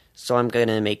 so I'm going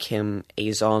to make him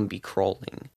a zombie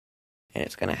crawling, and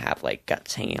it's going to have like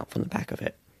guts hanging out from the back of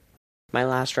it. My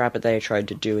last rabbit that I tried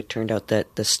to do, it turned out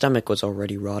that the stomach was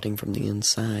already rotting from the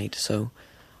inside, so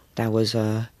that was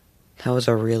a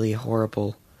really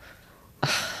horrible...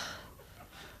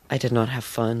 I did not have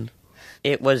fun.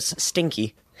 It was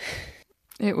stinky.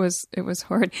 It was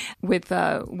horrid. With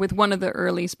one of the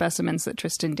early specimens that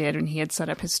Tristan did, and he had set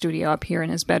up his studio up here in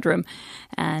his bedroom,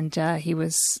 and he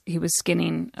was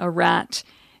skinning a rat,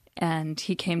 and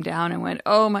he came down and went,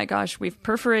 "Oh my gosh, we've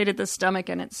perforated the stomach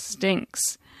and it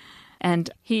stinks."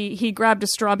 And he grabbed a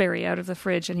strawberry out of the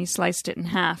fridge and he sliced it in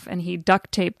half and he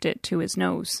duct taped it to his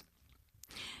nose.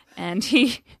 And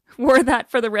he wore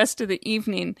that for the rest of the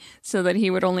evening so that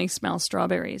he would only smell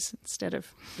strawberries instead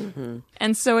of... Mm-hmm.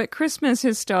 And so at Christmas,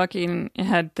 his stocking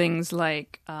had things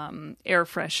like air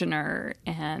freshener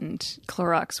and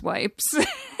Clorox wipes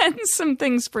and some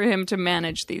things for him to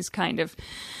manage these kind of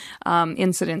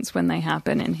incidents when they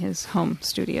happen in his home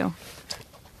studio.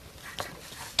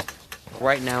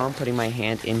 Right now I'm putting my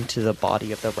hand into the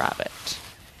body of the rabbit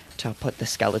to put the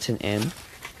skeleton in.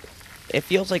 It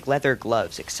feels like leather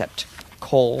gloves, except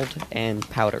cold and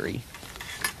powdery.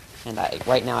 And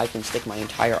right now I can stick my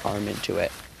entire arm into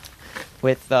it.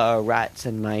 With rats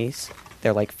and mice,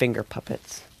 they're like finger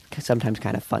puppets. Sometimes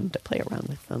kind of fun to play around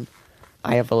with them.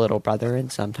 I have a little brother,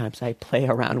 and sometimes I play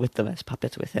around with them as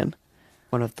puppets with him.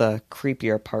 One of the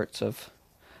creepier parts of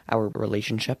our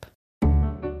relationship.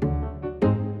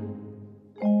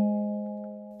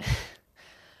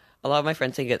 A lot of my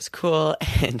friends think it's cool,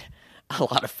 and a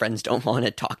lot of friends don't want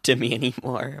to talk to me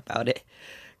anymore about it,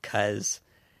 because,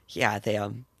 yeah,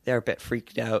 they're a bit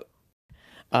freaked out.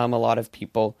 A lot of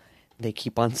people, they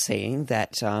keep on saying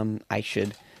that I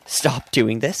should stop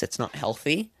doing this, it's not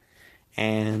healthy,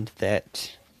 and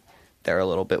that they're a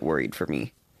little bit worried for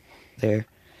me. They're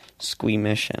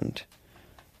squeamish and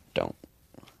don't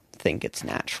think it's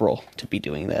natural to be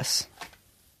doing this.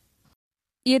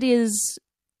 It is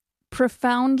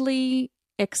profoundly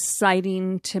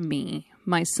exciting to me,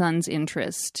 my son's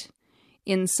interest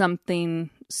in something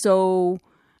so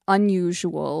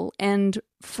unusual and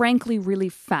frankly really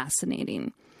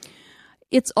fascinating.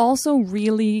 It's also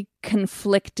really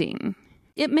conflicting.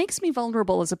 It makes me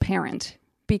vulnerable as a parent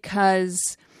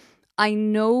because I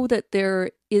know that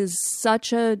there is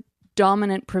such a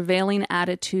dominant prevailing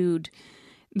attitude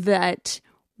that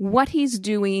what he's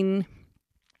doing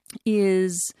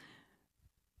is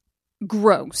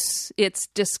gross, it's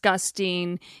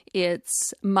disgusting,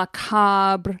 it's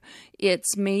macabre,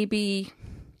 it's maybe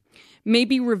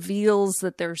reveals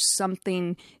that there's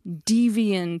something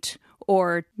deviant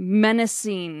or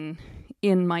menacing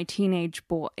in my teenage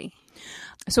boy.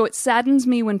 So it saddens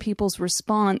me when people's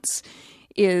response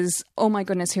is, "Oh my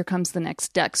goodness, here comes the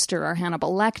next Dexter or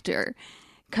Hannibal Lecter."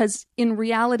 Because in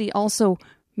reality also,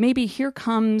 maybe here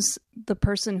comes the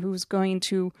person who's going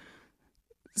to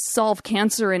solve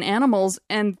cancer in animals,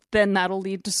 and then that'll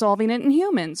lead to solving it in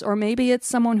humans. Or maybe it's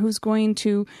someone who's going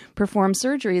to perform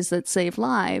surgeries that save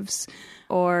lives,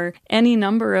 or any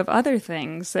number of other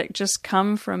things that just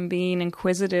come from being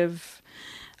inquisitive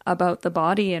about the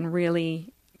body and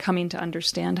really coming to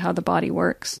understand how the body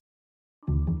works.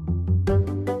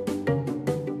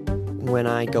 When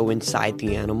I go inside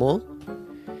the animal,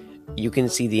 you can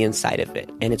see the inside of it,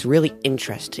 and it's really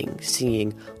interesting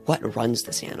seeing what runs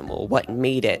this animal, what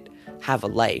made it have a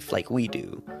life like we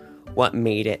do, what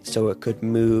made it so it could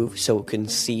move, so it can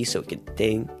see, so it could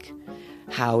think,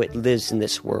 how it lives in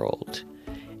this world,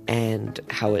 and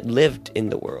how it lived in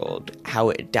the world, how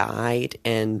it died.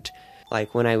 And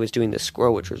like when I was doing the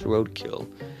squirrel, which was roadkill,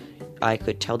 I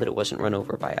could tell that it wasn't run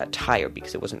over by a tire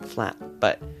because it wasn't flat,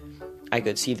 but I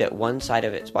could see that one side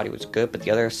of its body was good, but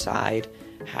the other side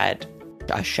had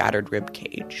a shattered rib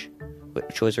cage,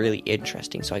 which was really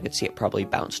interesting. So I could see it probably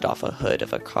bounced off a hood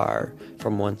of a car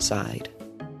from one side.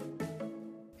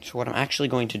 So what I'm actually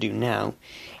going to do now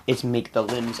is make the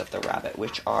limbs of the rabbit,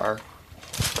 which are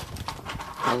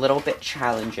a little bit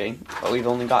challenging, but we've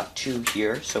only got 2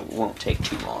 here, so it won't take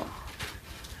too long.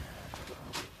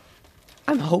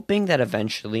 I'm hoping that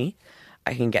eventually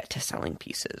I can get to selling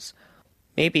pieces.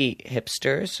 Maybe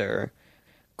hipsters or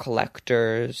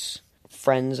collectors,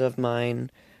 friends of mine,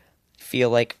 feel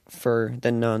like for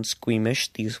the non-squeamish,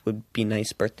 these would be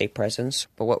nice birthday presents.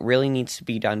 But what really needs to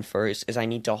be done first is I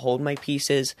need to hold my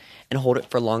pieces and hold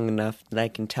it for long enough that I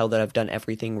can tell that I've done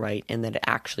everything right and that it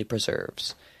actually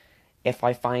preserves. If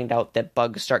I find out that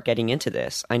bugs start getting into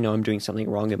this, I know I'm doing something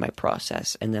wrong in my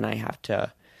process, and then I have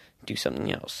to do something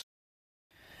else.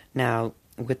 Now,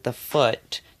 with the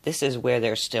foot, this is where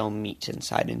there's still meat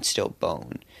inside and still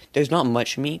bone. There's not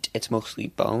much meat, it's mostly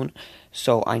bone,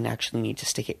 so I actually need to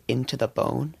stick it into the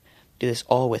bone. Do this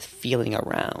all with feeling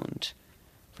around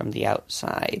from the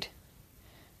outside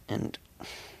and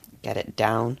get it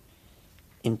down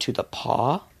into the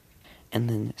paw, and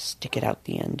then stick it out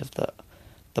the end of the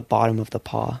bottom of the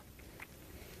paw.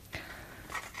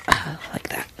 Like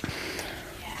that.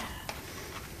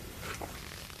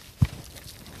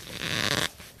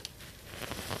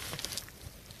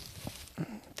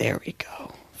 There we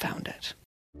go. Found it.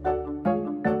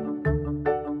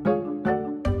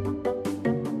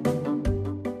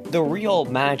 The real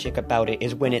magic about it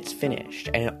is when it's finished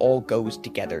and it all goes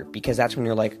together, because that's when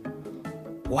you're like,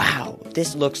 wow,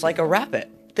 this looks like a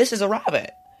rabbit. This is a rabbit.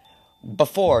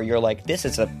 Before, you're like, this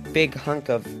is a big hunk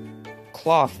of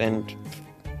cloth and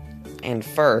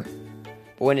fur.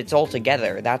 But when it's all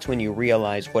together, that's when you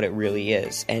realize what it really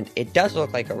is. And it does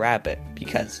look like a rabbit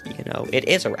because, it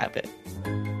is a rabbit.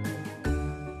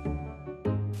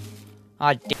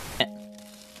 Aw, damn it.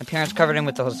 My parents covered him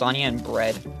with the lasagna and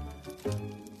bread.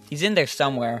 He's in there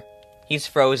somewhere. He's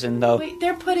frozen, though. Wait,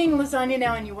 they're putting lasagna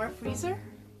now in your freezer?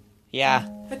 Yeah.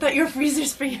 I thought your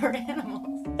freezer's for your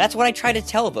animals. That's what I try to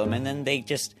tell them, and then they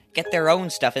just get their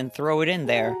own stuff and throw it in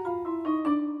there.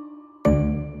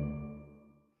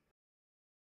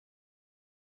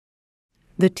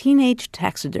 The Teenage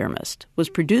Taxidermist was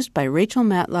produced by Rachel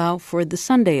Matlow for the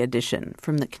Sunday edition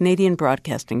from the Canadian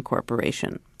Broadcasting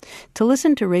Corporation. To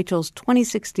listen to Rachel's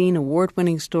 2016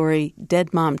 award-winning story,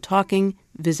 Dead Mom Talking,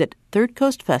 visit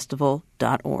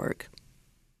thirdcoastfestival.org.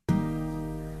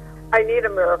 I need a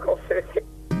miracle, Susie.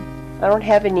 I don't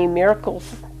have any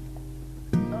miracles.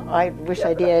 I wish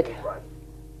I did.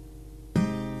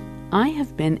 I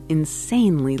have been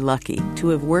insanely lucky to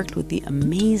have worked with the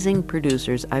amazing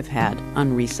producers I've had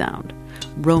on ReSound.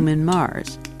 Roman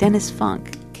Mars, Dennis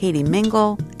Funk, Katie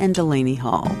Mingle, and Delaney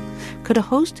Hall. Could a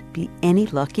host be any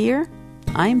luckier?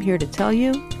 I'm here to tell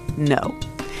you, no.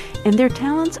 And their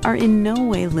talents are in no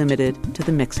way limited to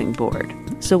the mixing board.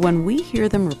 So when we hear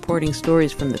them reporting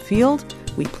stories from the field,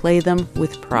 we play them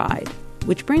with pride.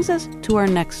 Which brings us to our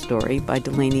next story by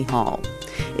Delaney Hall.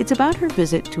 It's about her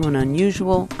visit to an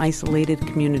unusual, isolated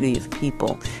community of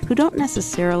people who don't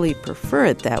necessarily prefer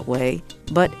it that way,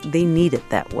 but they need it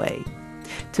that way.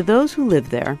 To those who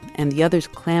live there and the others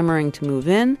clamoring to move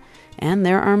in, and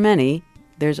there are many,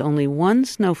 there's only one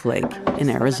snowflake in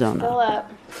Arizona.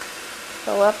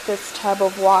 Fill up this tub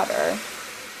of water.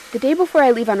 The day before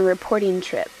I leave on a reporting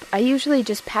trip, I usually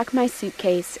just pack my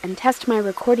suitcase and test my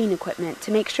recording equipment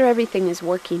to make sure everything is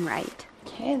working right.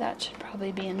 Okay, that should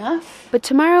probably be enough. But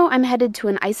tomorrow I'm headed to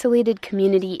an isolated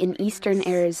community in eastern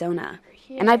Arizona,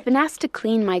 and I've been asked to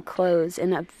clean my clothes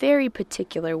in a very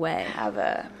particular way. I have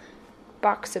a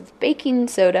box of baking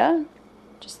soda,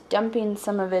 just dumping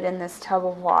some of it in this tub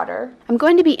of water. I'm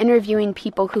going to be interviewing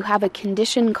people who have a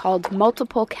condition called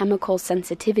multiple chemical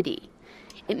sensitivity.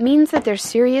 It means that they're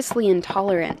seriously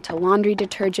intolerant to laundry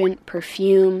detergent,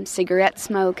 perfume, cigarette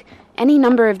smoke, any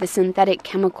number of the synthetic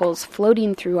chemicals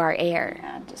floating through our air.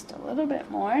 Add just a little bit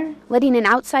more. Letting an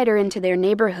outsider into their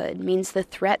neighborhood means the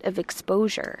threat of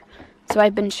exposure. So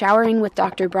I've been showering with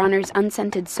Dr. Bronner's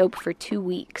unscented soap for 2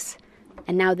 weeks.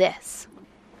 And now this.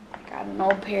 Got an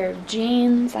old pair of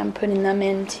jeans. I'm putting them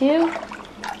in too.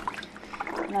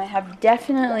 And I have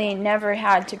definitely never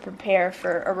had to prepare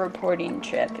for a reporting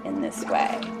trip in this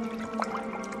way.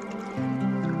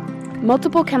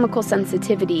 Multiple chemical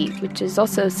sensitivity, which is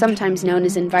also sometimes known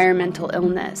as environmental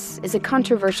illness, is a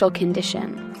controversial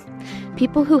condition.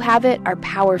 People who have it are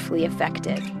powerfully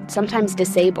affected, sometimes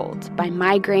disabled, by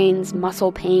migraines,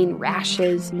 muscle pain,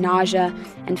 rashes, nausea,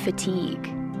 and fatigue.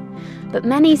 But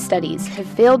many studies have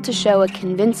failed to show a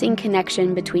convincing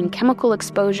connection between chemical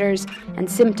exposures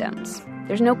and symptoms.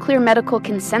 There's no clear medical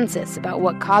consensus about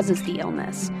what causes the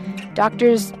illness.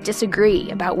 Doctors disagree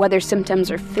about whether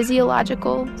symptoms are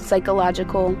physiological,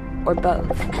 psychological, or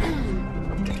both.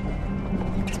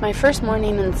 It's my first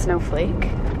morning in Snowflake,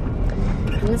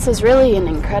 and this is really an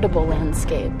incredible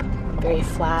landscape. Very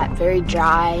flat, very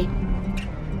dry.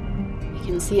 You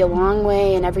can see a long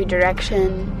way in every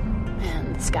direction,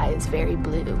 and the sky is very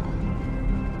blue.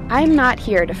 I'm not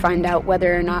here to find out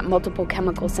whether or not multiple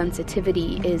chemical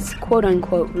sensitivity is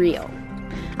quote-unquote real.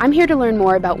 I'm here to learn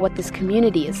more about what this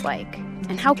community is like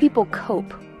and how people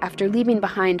cope after leaving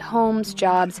behind homes,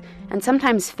 jobs, and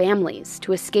sometimes families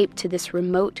to escape to this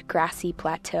remote, grassy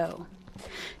plateau.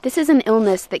 This is an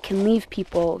illness that can leave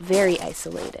people very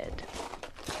isolated.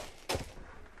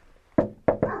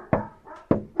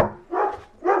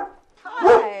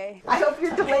 Hi. I hope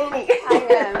you're Delaney. I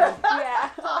am. Yeah.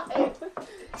 Hi.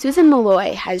 Susan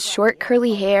Malloy has short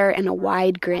curly hair and a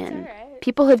wide grin.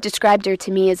 People have described her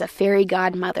to me as a fairy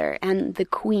godmother and the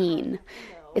queen.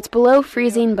 It's below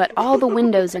freezing, but all the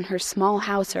windows in her small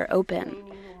house are open.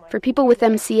 For people with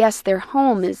MCS, their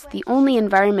home is the only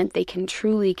environment they can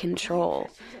truly control.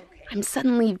 I'm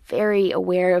suddenly very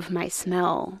aware of my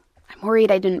smell. I'm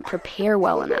worried I didn't prepare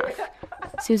well enough.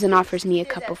 Susan offers me a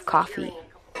cup of coffee.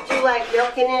 Do you like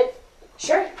milk in it?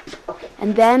 Sure. Okay.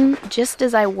 And then, just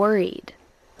as I worried...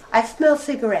 I smell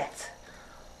cigarettes.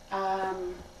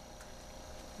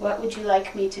 What would you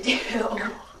like me to do?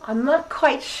 I'm not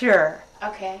quite sure.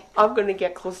 Okay. I'm going to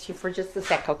get close to you for just a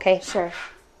sec, okay? Sure.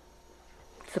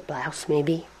 It's a blouse,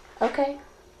 maybe. Okay.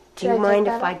 Do you mind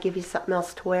if I give you something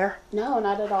else to wear? No,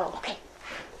 not at all. Okay.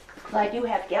 Well, I do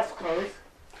have guest clothes.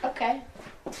 Okay.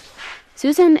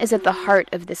 Susan is at the heart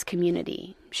of this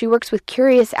community. She works with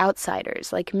curious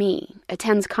outsiders like me,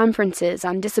 attends conferences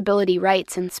on disability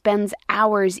rights, and spends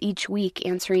hours each week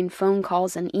answering phone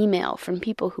calls and email from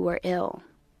people who are ill.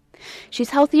 She's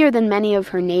healthier than many of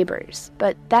her neighbors,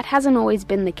 but that hasn't always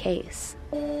been the case.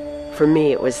 For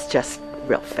me, it was just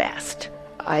real fast.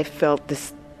 I felt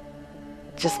this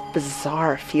just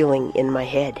bizarre feeling in my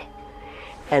head.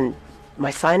 And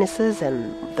my sinuses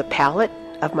and the palate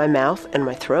of my mouth and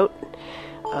my throat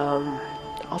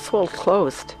all swelled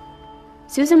closed.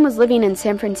 Susan was living in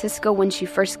San Francisco when she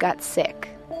first got sick,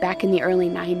 back in the early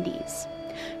 90s.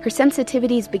 Her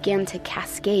sensitivities began to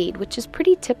cascade, which is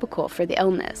pretty typical for the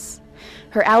illness.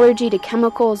 Her allergy to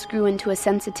chemicals grew into a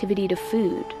sensitivity to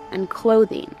food and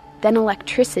clothing, then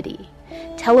electricity.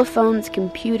 Telephones,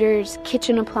 computers,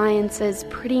 kitchen appliances,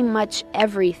 pretty much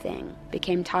everything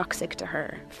became toxic to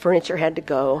her. Furniture had to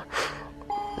go.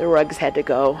 The rugs had to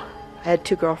go. I had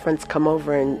 2 girlfriends come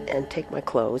over and take my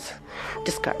clothes.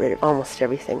 Just got rid of almost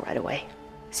everything right away.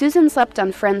 Susan slept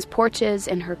on friends' porches,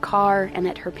 in her car, and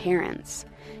at her parents'.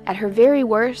 At her very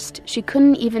worst, she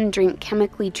couldn't even drink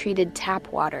chemically treated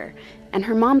tap water, and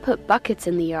her mom put buckets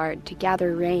in the yard to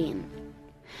gather rain.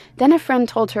 Then a friend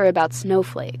told her about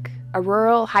Snowflake, a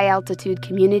rural, high-altitude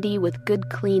community with good,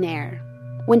 clean air.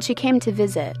 When she came to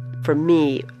visit... For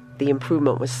me, the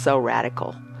improvement was so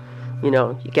radical. You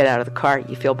know, you get out of the car,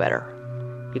 you feel better.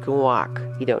 You can walk.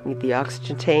 You don't need the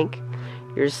oxygen tank.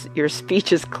 Your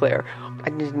speech is clear. I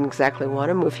didn't exactly want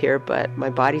to move here, but my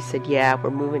body said, yeah,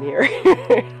 we're moving here.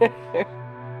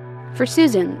 For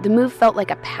Susan, the move felt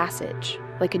like a passage,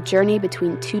 like a journey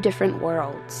between 2 different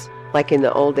worlds. Like in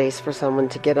the old days for someone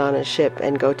to get on a ship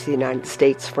and go to the United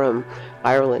States from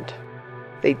Ireland.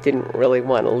 They didn't really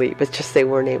want to leave. It's just they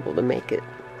weren't able to make it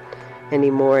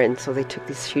anymore, and so they took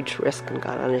this huge risk and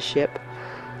got on a ship.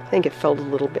 I think it felt a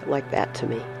little bit like that to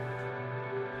me.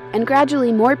 And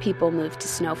gradually more people moved to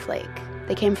Snowflake.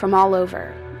 They came from all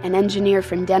over. An engineer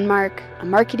from Denmark, a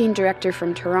marketing director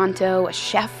from Toronto, a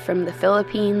chef from the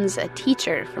Philippines, a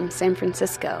teacher from San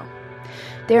Francisco.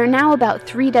 There are now about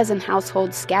 36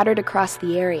 households scattered across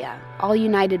the area, all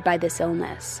united by this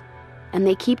illness. And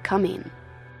they keep coming.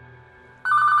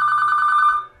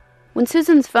 When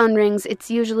Susan's phone rings,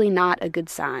 it's usually not a good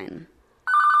sign.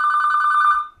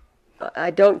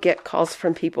 I don't get calls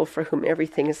from people for whom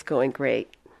everything is going great,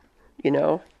 you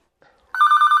know?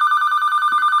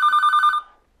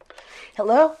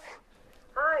 Hello?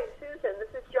 Hi, Susan.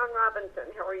 This is Joan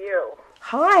Robinson. How are you?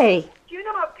 Hi. Do you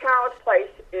know if Carol's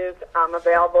place is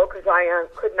available? Because I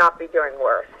could not be doing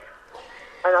worse.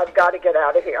 And I've got to get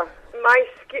out of here. My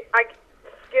skin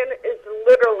is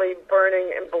literally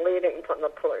burning and bleeding from the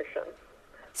pollution.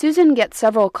 Susan gets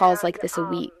several calls like this a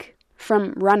week.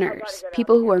 From runners,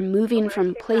 people who are moving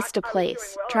from place to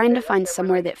place, trying to find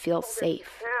somewhere that feels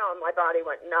safe. My body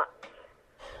went nuts.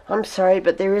 I'm sorry,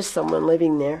 but there is someone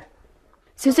living there.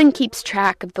 Susan keeps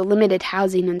track of the limited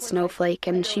housing in Snowflake,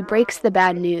 and she breaks the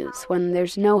bad news when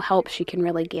there's no help she can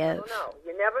really give. No,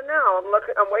 you never know.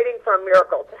 I'm waiting for a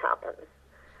miracle to happen.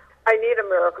 I need a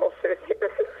miracle, Susie.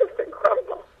 This is just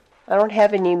incredible. I don't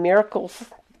have any miracles.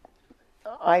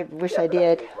 I wish I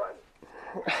did.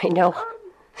 I know.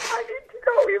 I need to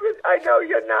go. I know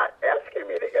you're not asking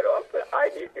me to get off, but I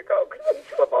need to go because I'm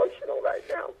too emotional right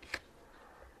now.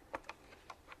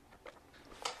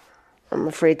 I'm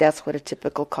afraid that's what a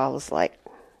typical call is like.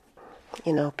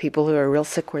 people who are real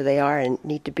sick where they are and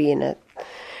need to be in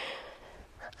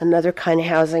another kind of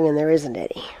housing, and there isn't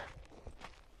any.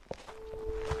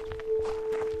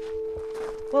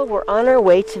 Well, we're on our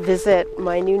way to visit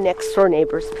my new next-door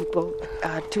neighbors,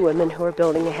 two women who are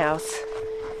building a house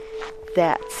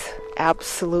that's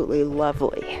absolutely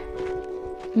lovely.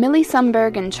 Millie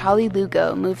Sundberg and Charlie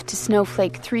Lugo moved to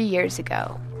Snowflake 3 years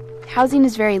ago. Housing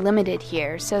is very limited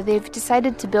here, so they've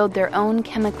decided to build their own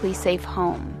chemically safe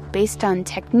home based on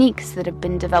techniques that have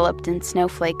been developed in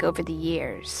Snowflake over the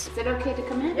years. Is it okay to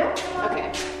come in? Yeah.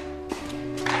 Okay.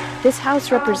 This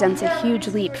house represents a huge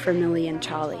leap for Millie and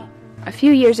Charlie. A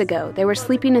few years ago, they were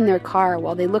sleeping in their car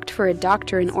while they looked for a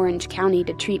doctor in Orange County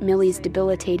to treat Millie's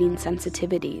debilitating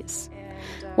sensitivities.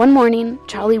 One morning,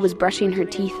 Charlie was brushing her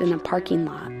teeth in a parking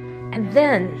lot. And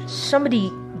then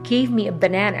somebody gave me a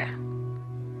banana.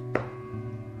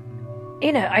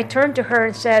 I turned to her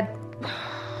and said,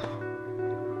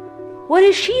 "What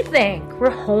does she think? We're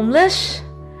homeless?"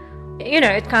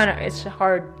 It's a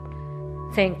hard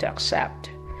thing to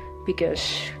accept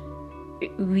because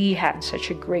we had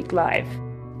such a great life.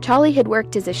 Charlie had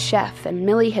worked as a chef and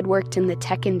Millie had worked in the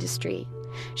tech industry.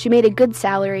 She made a good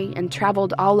salary and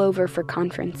traveled all over for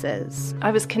conferences. I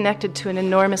was connected to an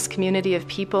enormous community of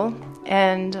people,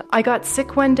 and I got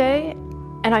sick one day,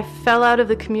 and I fell out of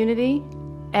the community,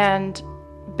 and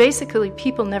basically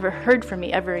people never heard from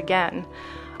me ever again.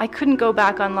 I couldn't go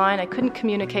back online, I couldn't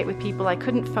communicate with people, I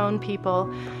couldn't phone people.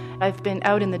 I've been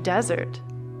out in the desert,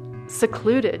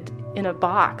 secluded in a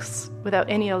box without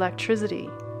any electricity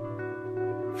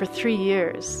for 3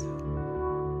 years.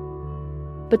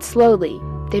 But slowly,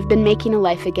 they've been making a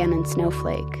life again in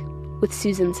Snowflake, with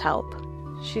Susan's help.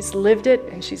 She's lived it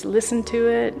and she's listened to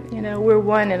it. We're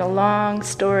one in a long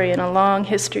story and a long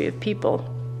history of people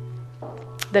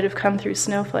that have come through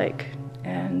Snowflake.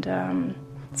 And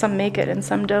some make it and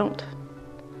some don't.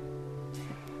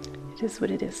 It is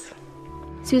what it is.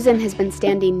 Susan has been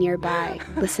standing nearby,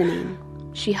 listening.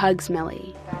 She hugs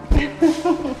Millie.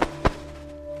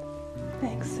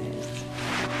 Thanks, Suze.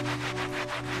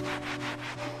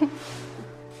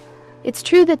 It's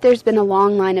true that there's been a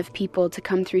long line of people to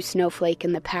come through Snowflake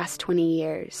in the past 20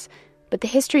 years, but the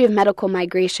history of medical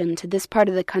migration to this part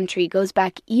of the country goes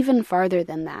back even farther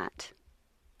than that.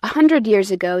 100 years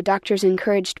ago, doctors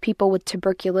encouraged people with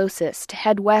tuberculosis to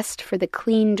head west for the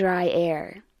clean, dry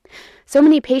air. So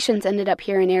many patients ended up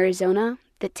here in Arizona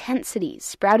that tent cities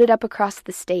sprouted up across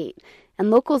the state,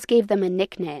 and locals gave them a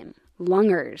nickname,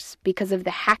 lungers, because of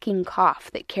the hacking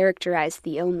cough that characterized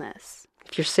the illness.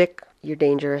 If you're sick, you're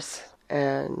dangerous,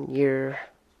 and you're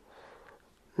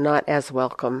not as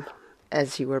welcome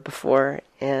as you were before,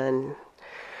 and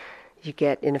you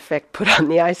get, in effect, put on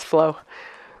the ice floe.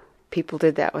 People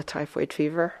did that with typhoid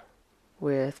fever,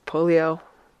 with polio.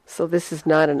 So this is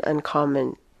not an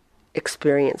uncommon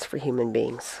experience for human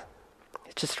beings.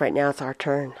 It's just right now it's our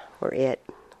turn. We're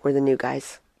the new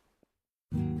guys.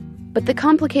 But the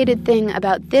complicated thing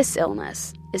about this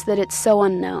illness is that it's so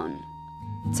unknown.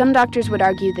 Some doctors would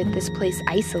argue that this place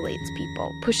isolates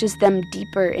people, pushes them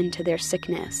deeper into their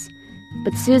sickness.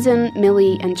 But Susan,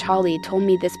 Millie, and Charlie told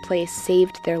me this place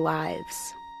saved their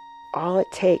lives. All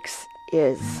it takes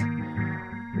is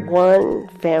one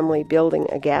family building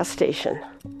a gas station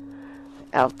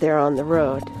out there on the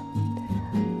road,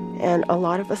 and a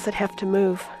lot of us that have to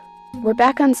move. We're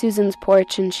back on Susan's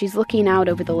porch, and she's looking out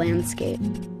over the landscape.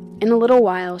 In a little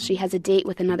while, she has a date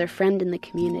with another friend in the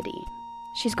community.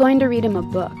 She's going to read him a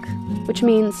book, which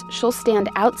means she'll stand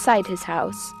outside his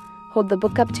house, hold the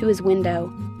book up to his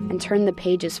window, and turn the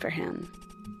pages for him.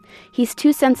 He's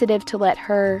too sensitive to let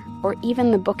her, or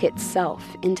even the book itself,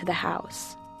 into the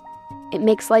house. It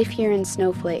makes life here in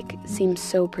Snowflake seem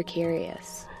so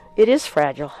precarious. It is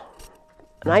fragile,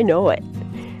 and I know it,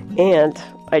 and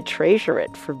I treasure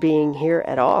it for being here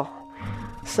at all.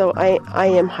 So I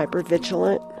am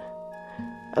hypervigilant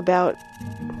about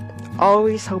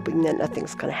always hoping that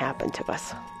nothing's going to happen to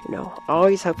us,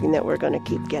 always hoping that we're going to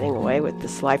keep getting away with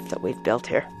this life that we've built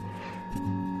here.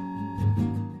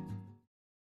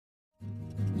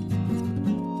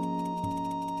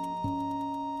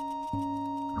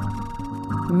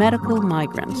 Medical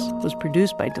Migrants was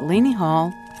produced by Delaney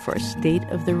Hall for State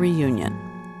of the Reunion.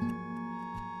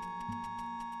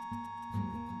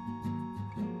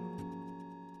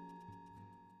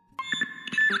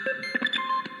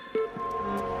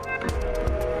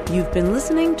 You've been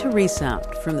listening to Resound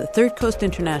from the Third Coast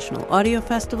International Audio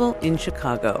Festival in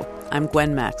Chicago. I'm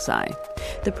Gwen Macsai.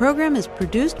 The program is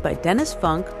produced by Dennis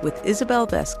Funk with Isabel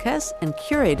Vasquez and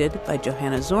curated by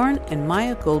Johanna Zorn and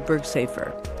Maya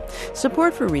Goldberg-Safer.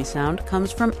 Support for Resound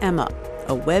comes from Emma,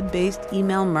 a web-based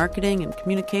email marketing and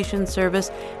communication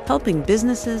service helping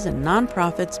businesses and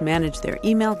nonprofits manage their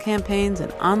email campaigns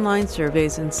and online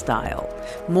surveys in style.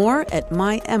 More at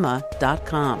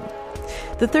myemma.com.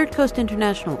 The Third Coast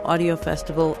International Audio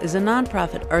Festival is a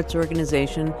nonprofit arts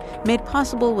organization made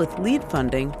possible with lead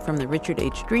funding from the Richard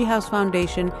H. Driehaus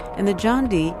Foundation and the John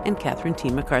D. and Catherine T.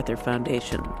 MacArthur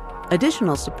Foundation.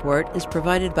 Additional support is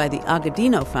provided by the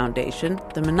Agudino Foundation,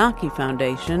 the Menaki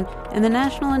Foundation, and the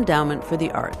National Endowment for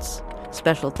the Arts.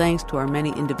 Special thanks to our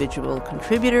many individual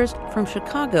contributors from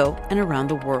Chicago and around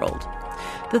the world.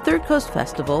 The Third Coast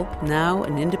Festival, now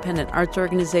an independent arts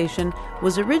organization,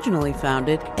 was originally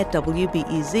founded at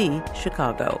WBEZ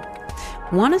Chicago.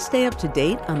 Want to stay up to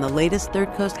date on the latest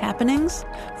Third Coast happenings?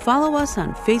 Follow us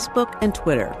on Facebook and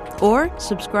Twitter, or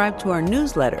subscribe to our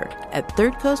newsletter at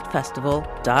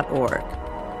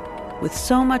thirdcoastfestival.org. With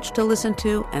so much to listen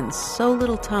to and so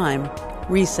little time,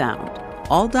 Resound.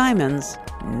 All diamonds,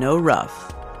 no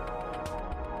rough.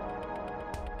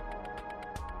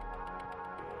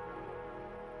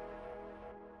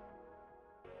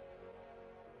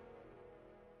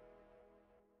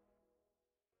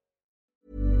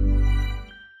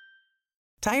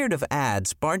 Tired of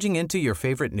ads barging into your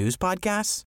favorite news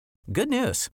podcasts? Good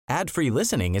news. Ad-free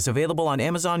listening is available on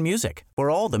Amazon Music for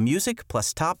all the music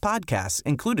plus top podcasts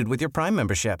included with your Prime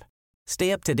membership.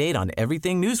 Stay up to date on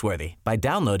everything newsworthy by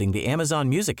downloading the Amazon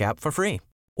Music app for free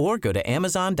or go to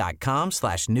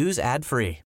amazon.com/news ad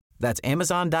free. That's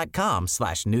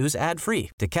amazon.com/news ad free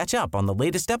to catch up on the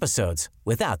latest episodes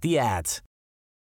without the ads.